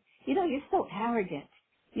said, you're so arrogant.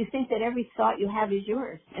 You think that every thought you have is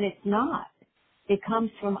yours, and it's not. It comes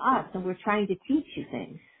from us, and we're trying to teach you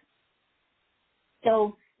things.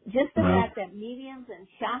 So just the fact that mediums and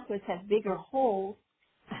chakras have bigger holes,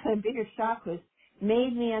 bigger chakras,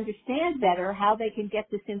 made me understand better how they can get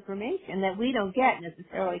this information that we don't get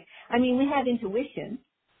necessarily. I mean, we have intuition,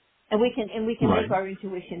 and we can make our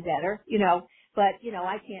intuition better, but,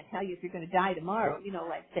 I can't tell you if you're going to die tomorrow,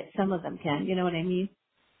 like that some of them can, you know what I mean?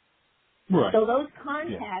 Right. So those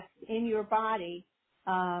contacts in your body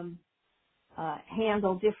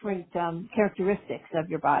handle different characteristics of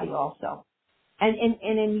your body also. And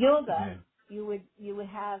in yoga, you would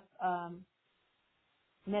have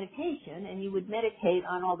meditation, and you would meditate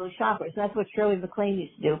on all those chakras. That's what Shirley MacLaine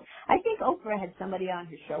used to do. I think Oprah had somebody on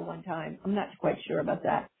her show one time. I'm not quite sure about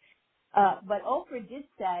that. But Oprah did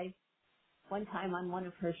say one time on one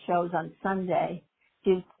of her shows on Sunday,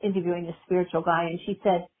 she was interviewing a spiritual guy, and she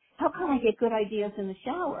said, how come I get good ideas in the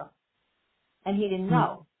shower? And he didn't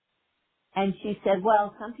know. And she said,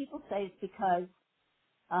 well, some people say it's because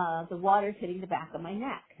the water's hitting the back of my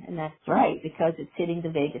neck. And that's right, because it's hitting the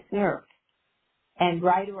vagus nerve. And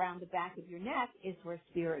right around the back of your neck is where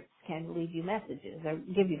spirits can leave you messages or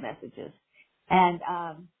give you messages. And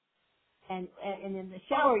in the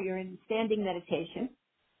shower, you're in standing meditation.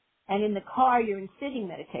 And in the car, you're in sitting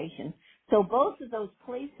meditation. So both of those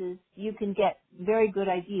places, you can get very good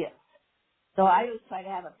ideas. So I always try to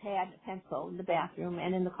have a pad and a pencil in the bathroom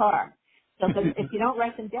and in the car. So if you don't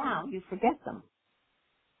write them down, you forget them.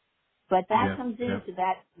 But that comes into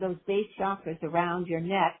those base chakras around your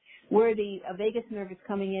neck, where the vagus nerve is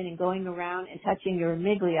coming in and going around and touching your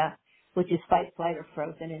amygdala, which is fight, flight, or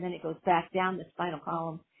frozen, and then it goes back down the spinal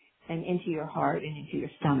column and into your heart and into your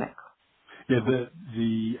stomach. Yeah,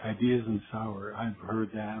 the ideas in shower, I've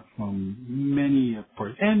heard that from many of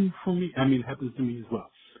course, and for me, I mean, it happens to me as well.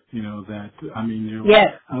 You know, that, I mean, you know,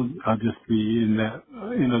 Yes. I'll just be in a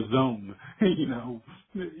zone,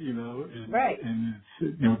 and, right. and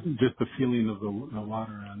it's, you know, just the feeling of the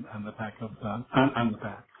water on the back of, on the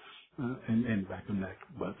back, and back of the neck.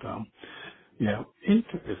 But, yeah,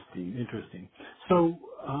 interesting. So,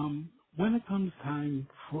 when it comes time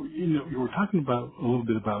for, you know, you were talking about a little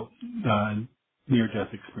bit about,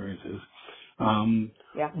 near-death experiences.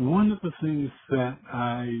 One of the things that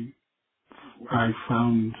I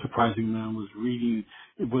found surprising when I was reading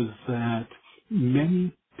was that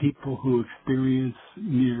many people who experience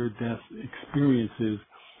near-death experiences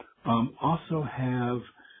also have,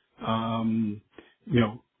 you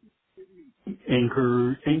know,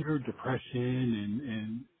 anger, depression,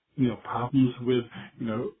 and you know, problems with, you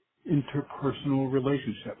know, interpersonal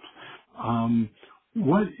relationships.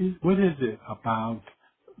 What is it about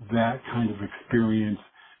that kind of experience?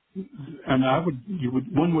 And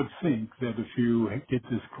one would think that if you get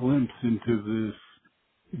this glimpse into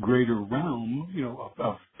this greater realm, you know,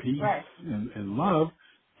 of peace and love,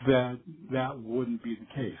 that wouldn't be the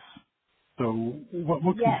case. So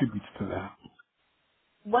what contributes to that?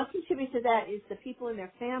 What contributes to that is the people in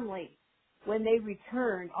their family, when they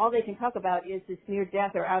return, all they can talk about is this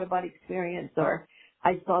near-death or out-of-body experience, or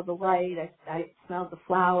I saw the light, I smelled the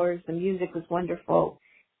flowers, the music was wonderful.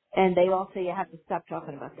 And they all say, you have to stop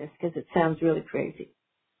talking about this because it sounds really crazy.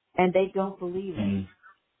 And they don't believe it.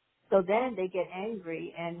 So then they get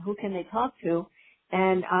angry, and who can they talk to?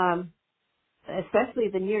 And especially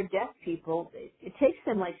the near-death people, it takes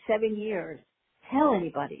them like 7 years to tell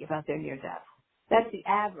anybody about their near-death. That's the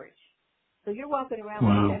average. So you're walking around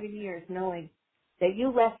for 7 years knowing that you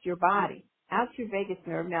left your body out your vagus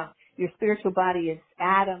nerve. Now, your spiritual body is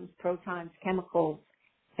atoms, protons, chemicals,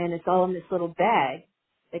 and it's all in this little bag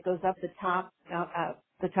that goes up the top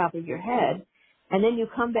of your head. And then you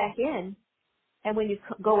come back in, and when you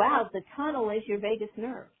go out, the tunnel is your vagus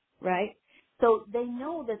nerve, right? So they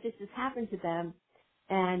know that this has happened to them,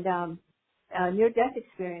 and near-death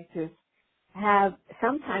experiencers have,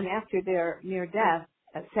 sometime after their near-death,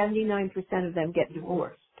 79% of them get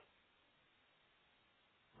divorced.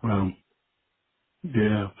 Wow.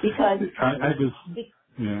 Yeah. Because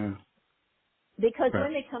Because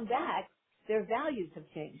when they come back, their values have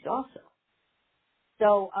changed also.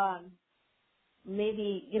 So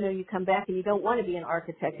maybe, you know, you come back and you don't want to be an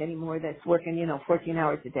architect anymore that's working, 14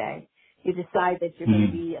 hours a day. You decide that you're going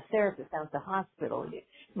to be a therapist out at the hospital,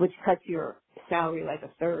 which cuts your salary like a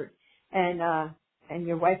third. And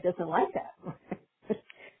your wife doesn't like that.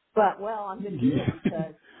 But, I'm going to do it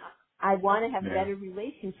because I want to have better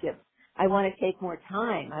relationships. I want to take more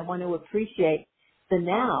time. I want to appreciate the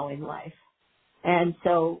now in life. And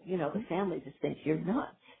so, the family just thinks you're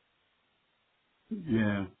nuts.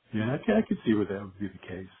 Yeah, I could see where that would be the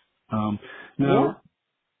case. Now,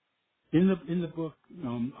 in the book,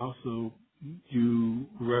 also you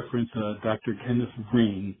reference Dr. Kenneth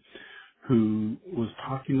Green, who was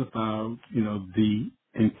talking about, the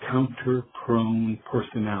encounter-prone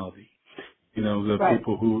personality. The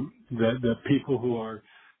people who are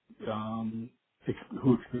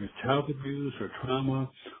who experience child abuse or trauma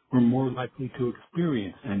were more likely to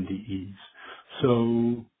experience NDEs.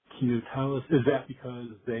 So can you tell us, is that because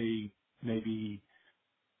they maybe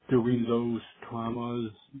during those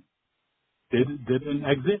traumas did an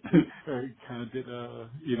exit or kind of did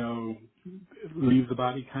leave the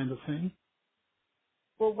body kind of thing?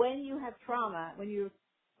 Well, when you have trauma, when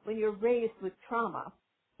you're raised with trauma,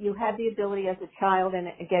 you have the ability as a child and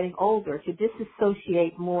getting older to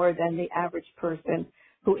disassociate more than the average person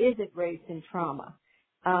who isn't raised in trauma.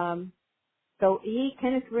 So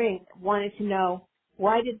Kenneth Ring, wanted to know,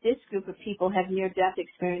 why did this group of people have near-death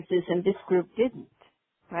experiences and this group didn't,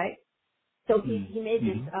 right? So he made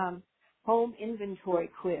this home inventory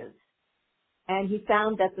quiz, and he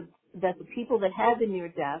found that the people that had the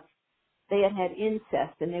near-death, they had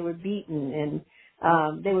incest and they were beaten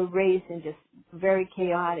and they were raised in just very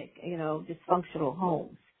chaotic, dysfunctional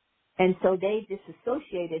homes. And so they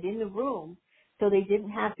disassociated in the room so they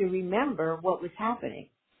didn't have to remember what was happening.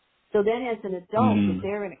 So then as an adult, if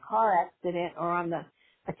they're in a car accident or on a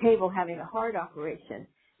table having a heart operation,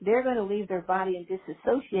 they're going to leave their body and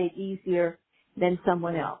disassociate easier than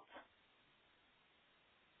someone else.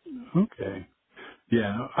 Okay.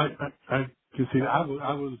 Yeah, I can see that. As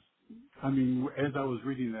I was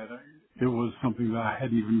reading that, it was something that I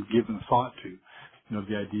hadn't even given thought to.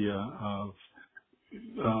 The idea of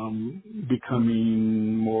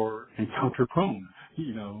becoming more encounter prone,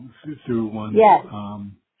 through one's, Yes.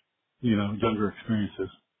 younger experiences.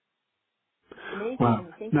 Amazing Wow. when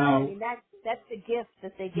you think Now, about it. That's the gift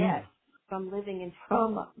that they get from living in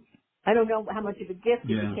trauma. I don't know how much of a gift if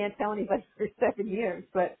you can't tell anybody for 7 years,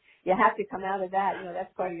 but you have to come out of that.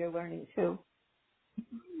 That's part of your learning too.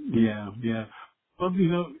 Yeah. Well,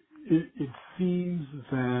 it seems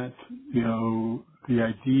that, the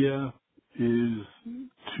idea is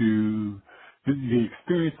the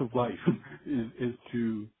experience of life is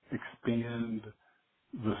to expand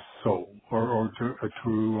the soul or to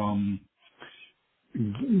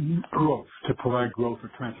growth, to provide growth or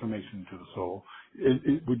transformation to the soul.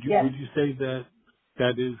 Would you say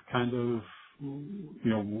that is kind of,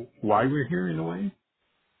 why we're here in a way?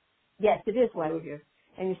 Yes, it is why we're here.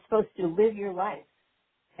 And you're supposed to live your life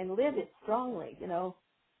and live it strongly,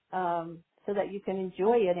 so that you can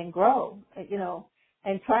enjoy it and grow,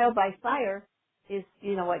 and trial by fire is,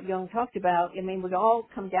 what Jung talked about. I mean, we all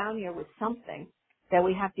come down here with something that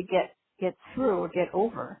we have to get through or get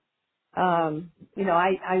over. I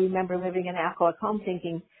remember living in an alcoholic home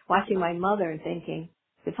watching my mother and thinking,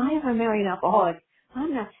 if I ever marry an alcoholic,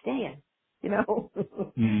 I'm not staying, And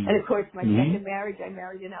of course, my second marriage, I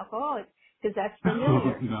married an alcoholic because that's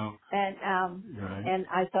familiar. Oh, no. And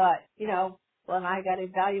I thought, well, I got to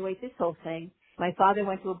evaluate this whole thing. My father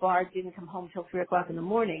went to a bar, didn't come home till 3 o'clock in the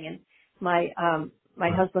morning, and my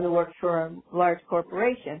husband, who worked for a large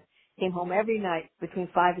corporation, came home every night between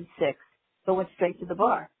 5 and 6, but went straight to the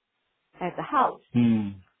bar at the house.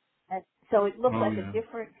 And so it looked like a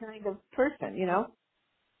different kind of person,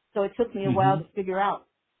 So it took me a while to figure out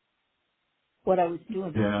what I was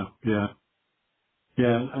doing. Yeah.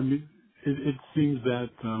 I mean, it seems that,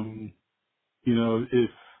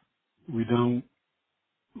 if we don't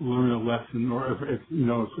learn a lesson, or if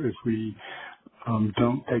we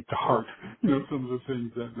don't take to heart, some of the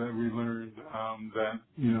things that we learned, that,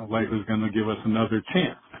 life is going to give us another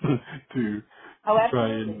chance to try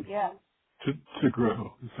and to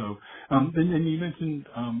grow. So, and you mentioned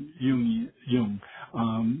Jung.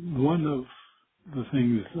 One of the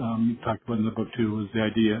things you talked about in the book too was the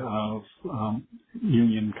idea of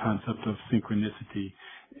Jungian concept of synchronicity,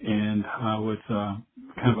 and how it's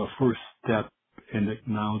kind of a first step in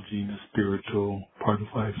acknowledging a spiritual part of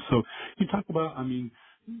life. So you talk about,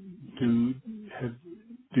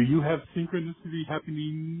 do you have synchronicity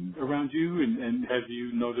happening around you, and have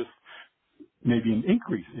you noticed maybe an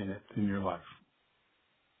increase in it in your life?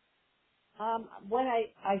 What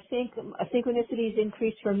I think synchronicities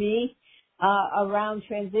increase for me around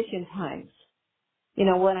transition times.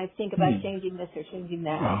 When I think about changing this or changing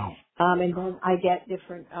that. Wow. And then I get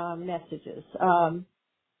different messages.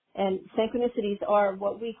 And synchronicities are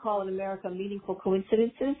what we call in America meaningful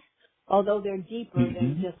coincidences, although they're deeper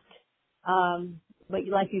than just, but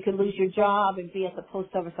you could lose your job and be at the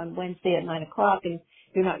post office on Wednesday at 9 o'clock, and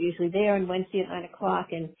you're not usually there on Wednesday at 9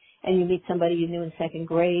 o'clock, and you meet somebody you knew in second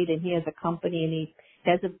grade, and he has a company, and he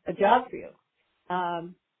has a job for you.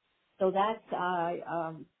 So that's,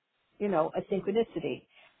 a synchronicity.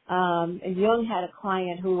 And Jung had a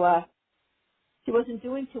client who, she wasn't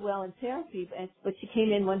doing too well in therapy, but she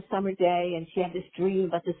came in one summer day and she had this dream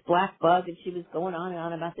about this black bug, and she was going on and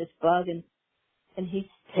on about this bug, and he's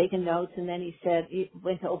taking notes, and then he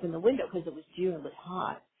went to open the window because it was June, it was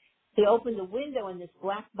hot. He opened the window and this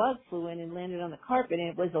black bug flew in and landed on the carpet, and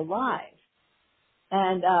it was alive.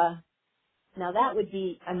 And now that would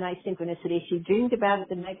be a nice synchronicity. She dreamed about it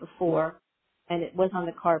the night before, and it was on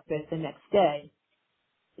the carpet the next day.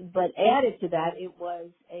 But added to that, it was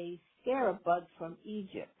a scarab bug from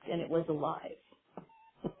Egypt, and it was alive.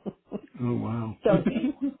 Oh, wow. So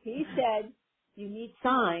he said you need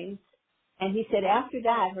signs. And he said after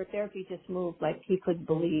that, her therapy just moved like he couldn't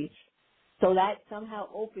believe. So that somehow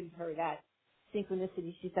opened her, that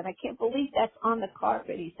synchronicity. She said, I can't believe that's on the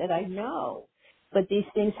carpet. He said, I know. But these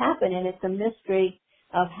things happen, and it's a mystery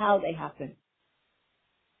of how they happen.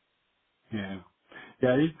 Yeah.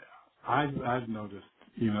 Yeah, I've noticed,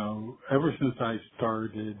 ever since I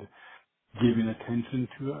started giving attention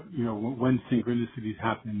to, when synchronicities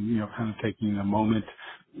happen, kind of taking a moment,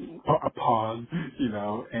 a pause,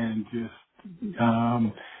 and just,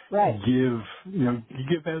 Right. you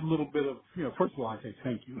give that little bit of, first of all, I say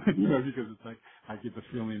thank you, because it's like, I get the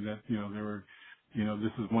feeling that, there were,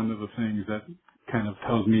 this is one of the things that kind of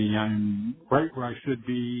tells me I'm right where I should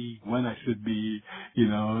be, when I should be,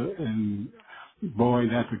 and boy,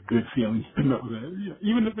 that's a good feeling to know that,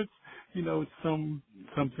 even if it's, it's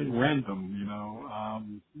something random,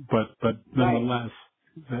 but nonetheless,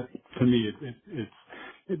 that to me,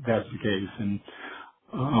 that's the case. And,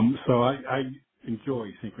 so I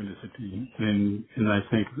enjoy synchronicity, and I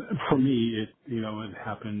think for me, it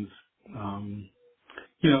happens,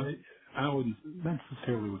 I wouldn't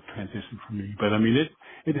necessarily would transition for me, but I mean,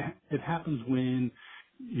 it happens when,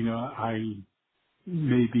 I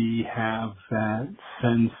maybe have that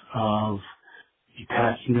sense of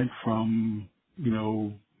detachment from,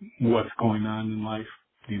 what's going on in life,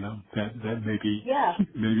 that maybe, Yeah.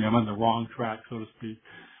 maybe I'm on the wrong track, so to speak.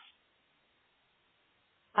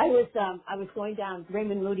 I was going down,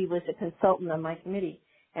 Raymond Moody was a consultant on my committee,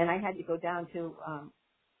 and I had to go down to,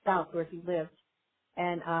 South where he lived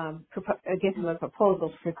and, give him a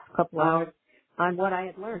proposal for a couple hours on what I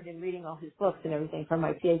had learned in reading all his books and everything from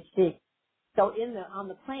my PhD. So on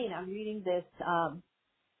the plane, I'm reading this,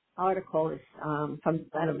 article is from,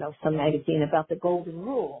 I don't know, some magazine about the golden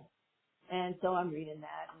rule. And so I'm reading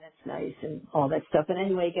that, and that's nice and all that stuff. And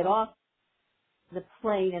anyway, I get off the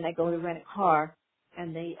plane and I go to rent a car,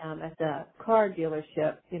 and they at the car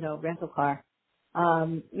dealership, rental car,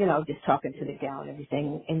 just talking to the gal and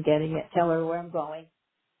everything and getting it, tell her where I'm going.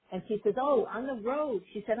 And she says, oh, on the road.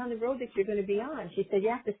 She said, on the road that you're going to be on. She said, you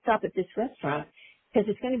have to stop at this restaurant because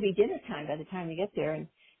it's going to be dinner time by the time you get there. And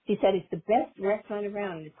she said, it's the best restaurant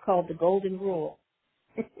around, and it's called the Golden Rule.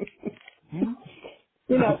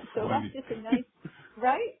 So that's just a nice,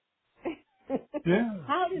 right? Yeah.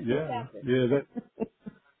 How does this happen?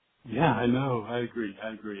 Yeah, I know. I agree. I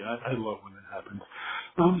love when it happens.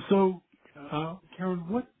 So, Karen,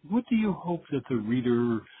 what do you hope that the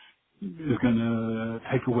reader is going to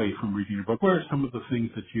take away from reading your book? What are some of the things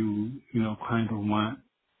that you kind of want,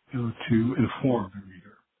 to inform the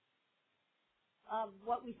reader?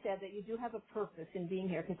 What we said, that you do have a purpose in being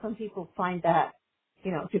here, because some people find that,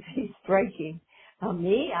 to be striking.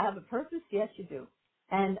 Me, I have a purpose? Yes, you do.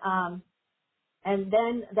 And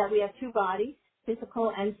then that we have two bodies,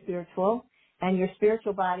 physical and spiritual, and your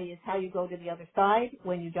spiritual body is how you go to the other side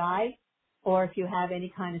when you die, or if you have any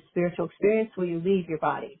kind of spiritual experience where you leave your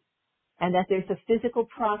body. And that there's a physical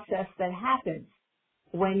process that happens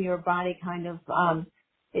when your body kind of,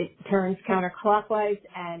 it turns counterclockwise,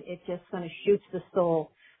 and it just kind of shoots the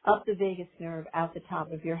soul up the vagus nerve out the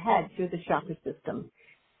top of your head through the chakra system.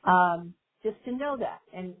 Just to know that.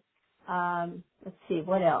 And let's see,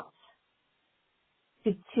 what else?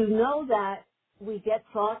 To know that we get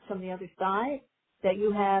thoughts from the other side, that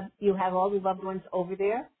you have all the loved ones over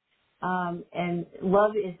there, and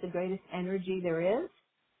love is the greatest energy there is,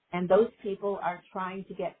 and those people are trying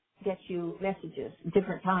to get you messages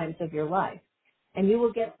different times of your life, and you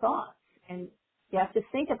will get thoughts, and you have to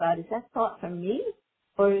think about, is that thought from me,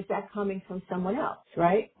 or is that coming from someone else,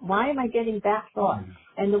 right? Why am I getting that thought?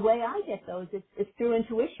 And the way I get those is through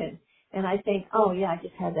intuition. And I think, oh yeah, I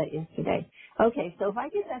just had that yesterday. Okay, so if I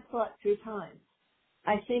get that thought 3 times,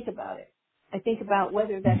 I think about it. I think about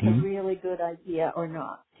whether that's a really good idea or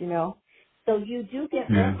not, So you do get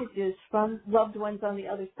messages from loved ones on the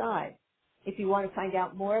other side. If you want to find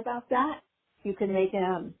out more about that, you can make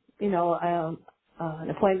an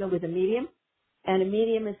appointment with a medium. And a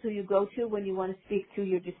medium is who you go to when you want to speak to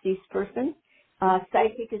your deceased person.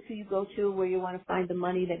 Psychic is who you go to where you want to find the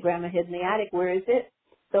money that grandma hid in the attic. Where is it?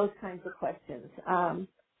 Those kinds of questions.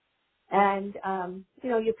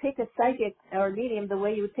 You pick a psychic or medium the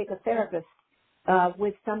way you would pick a therapist,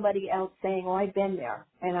 with somebody else saying, oh, I've been there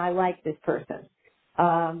and I like this person.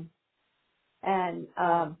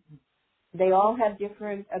 They all have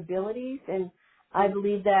different abilities, and I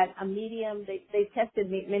believe that a medium, they've tested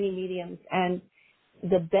many mediums, and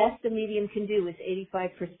the best a medium can do is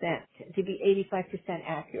 85%, to be 85%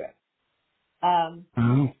 accurate. And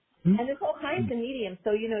there's all kinds of mediums,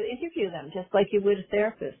 so, interview them just like you would a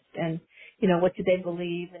therapist, and, what do they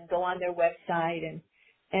believe, and go on their website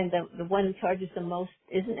and the one who charges the most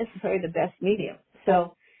isn't necessarily the best medium.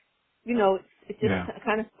 So, it's just Yeah.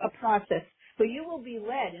 kind of a process. So you will be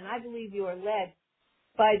led, and I believe you are led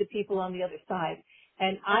by the people on the other side.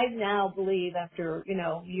 And I now believe, after,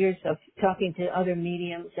 years of talking to other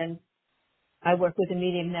mediums, and I work with a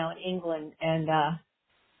medium now in England, and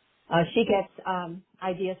she gets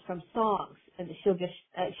ideas from songs, and she'll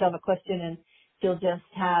have a question, and she'll just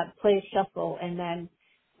play a shuffle, and then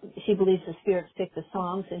she believes the spirits pick the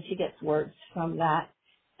songs, and she gets words from that.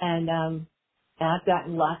 And I've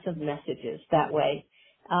gotten lots of messages that way.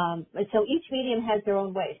 And so each medium has their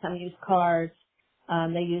own way. Some use cards.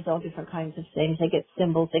 They use all different kinds of things. They get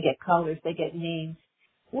symbols, they get colors, they get names,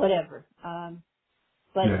 whatever. But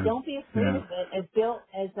Yeah. don't be afraid of it. As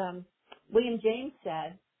William James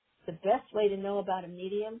said, the best way to know about a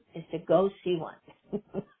medium is to go see one.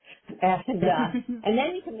 and then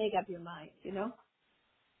you can make up your mind,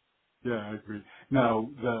 Yeah, I agree. Now,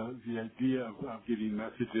 the idea of getting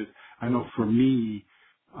messages, I know for me,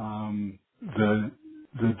 the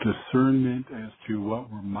discernment as to what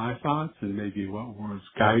were my thoughts and maybe what was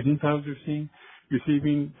guidance I was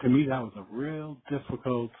receiving, to me that was a real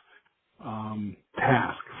difficult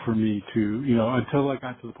task for me to, until I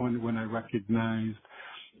got to the point when I recognized,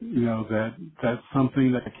 that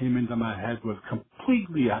something that came into my head was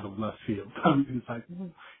completely out of left field. I mean, it's like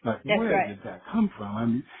That's where right. did that come from? I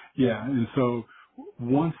mean, yeah. And so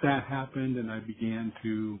once that happened and I began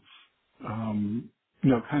to,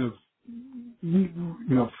 kind of,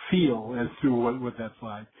 feel as to what that's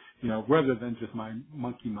like, rather than just my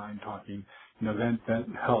monkey mind talking, that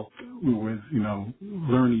helped with,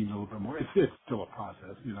 learning a little bit more. It's still a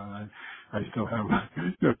process, I still have,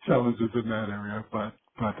 challenges in that area, but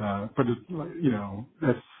it's like,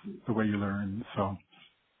 that's the way you learn. So,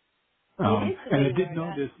 It is the and way I you did learn.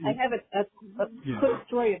 notice, I have a yeah, quick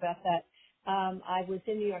story about that. I was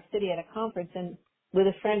in New York City at a conference, and with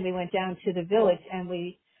a friend, we went down to the village, and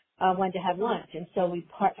we wanted to have lunch. And so we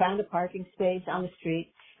found a parking space on the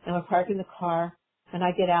street, and we're parking the car, and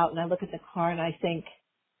I get out, and I look at the car, and I think,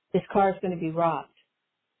 this car is going to be robbed.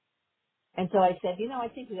 And so I said, I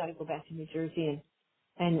think we got to go back to New Jersey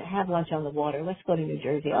and have lunch on the water. Let's go to New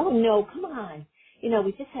Jersey. Oh, no, come on.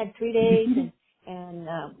 We just had 3 days, and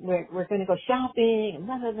we're going to go shopping, and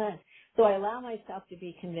blah, blah, blah. So I allow myself to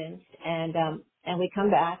be convinced, and we come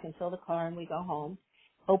back and fill the car, and we go home,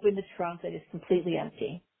 open the trunk that is completely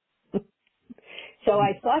empty. So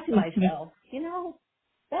I thought to myself,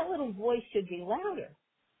 that little voice should be louder,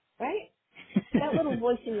 right? That little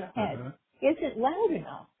voice in your head isn't loud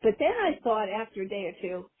enough. But then I thought after a day or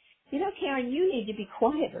two, Karen, you need to be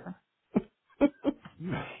quieter.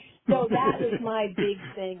 So that was my big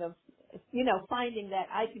thing of, finding that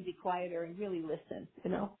I can be quieter and really listen,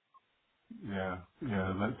 Yeah,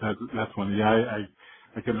 that's one. Yeah,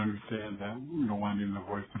 I can understand that, wanting the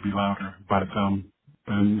voice to be louder, but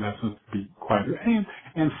and that's just be quieter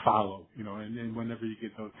and follow, and whenever you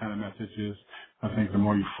get those kind of messages, I think the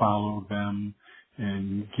more you follow them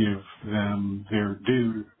and give them their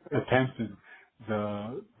due attention,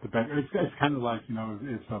 the better. It's kind of like,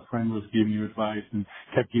 if a friend was giving you advice and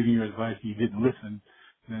kept giving you advice and you didn't listen,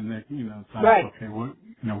 then that, it's like, Right. okay, what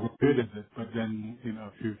good is it? But then,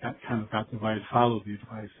 if you kind of got the advice, follow the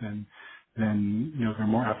advice, then, they're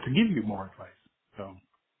more apt to give you more advice. So.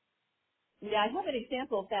 Yeah, I have an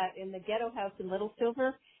example of that in the ghetto house in Little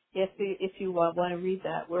Silver. If you want to read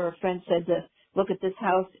that, where a friend said to look at this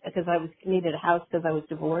house because I needed a house because I was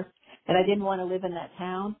divorced and I didn't want to live in that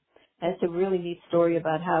town. That's a really neat story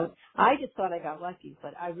about how I just thought I got lucky,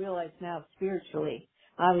 but I realize now spiritually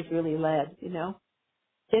I was really led. It's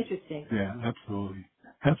interesting. Yeah, absolutely.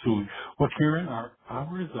 Absolutely. Well, Karen, our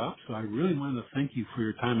hour is up, so I really want to thank you for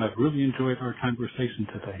your time. I've really enjoyed our conversation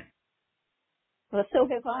today. Well, so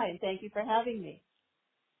have I, and thank you for having me.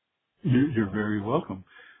 You're very welcome.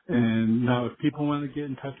 And now, if people want to get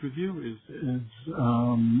in touch with you,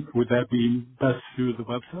 would that be best through the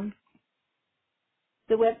website?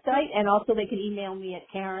 The website, and also they can email me at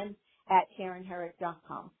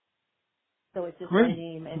Karen@KarenHerrick.com. So it's just my Great.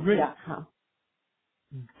 name and Great. .com.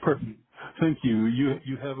 Perfect. Thank you.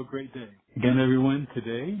 You have a great day. Again, everyone,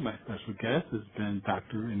 today my special guest has been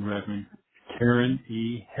Dr. and Reverend Karen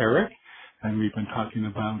E. Herrick, and we've been talking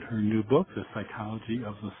about her new book, The Psychology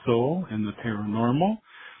of the Soul and the Paranormal.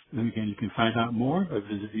 And again, you can find out more by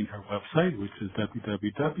visiting her website, which is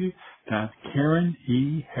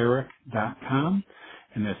www.KarenEHerrick.com,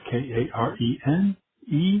 and that's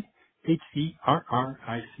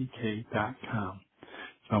KarenEHerrick.com.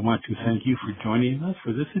 So I want to thank you for joining us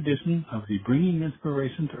for this edition of the Bringing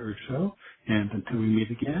Inspiration to Earth show. And until we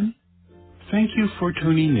meet again, Thank you for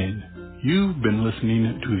tuning in. You've been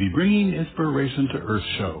listening to the Bringing Inspiration to Earth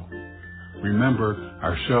show. Remember,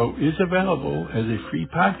 our show is available as a free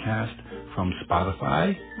podcast from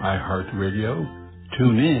Spotify, iHeartRadio,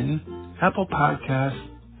 TuneIn, Apple Podcasts,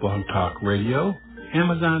 Blog Talk Radio,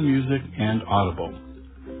 Amazon Music, and Audible.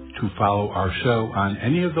 To follow our show on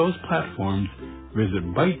any of those platforms, visit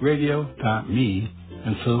biteradio.me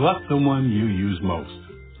and select the one you use most.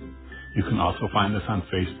 You can also find us on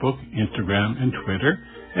Facebook, Instagram, and Twitter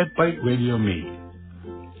at Bite Radio Me.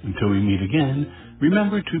 Until we meet again,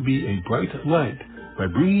 remember to be a bright light by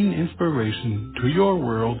bringing inspiration to your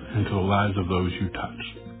world and to the lives of those you touch.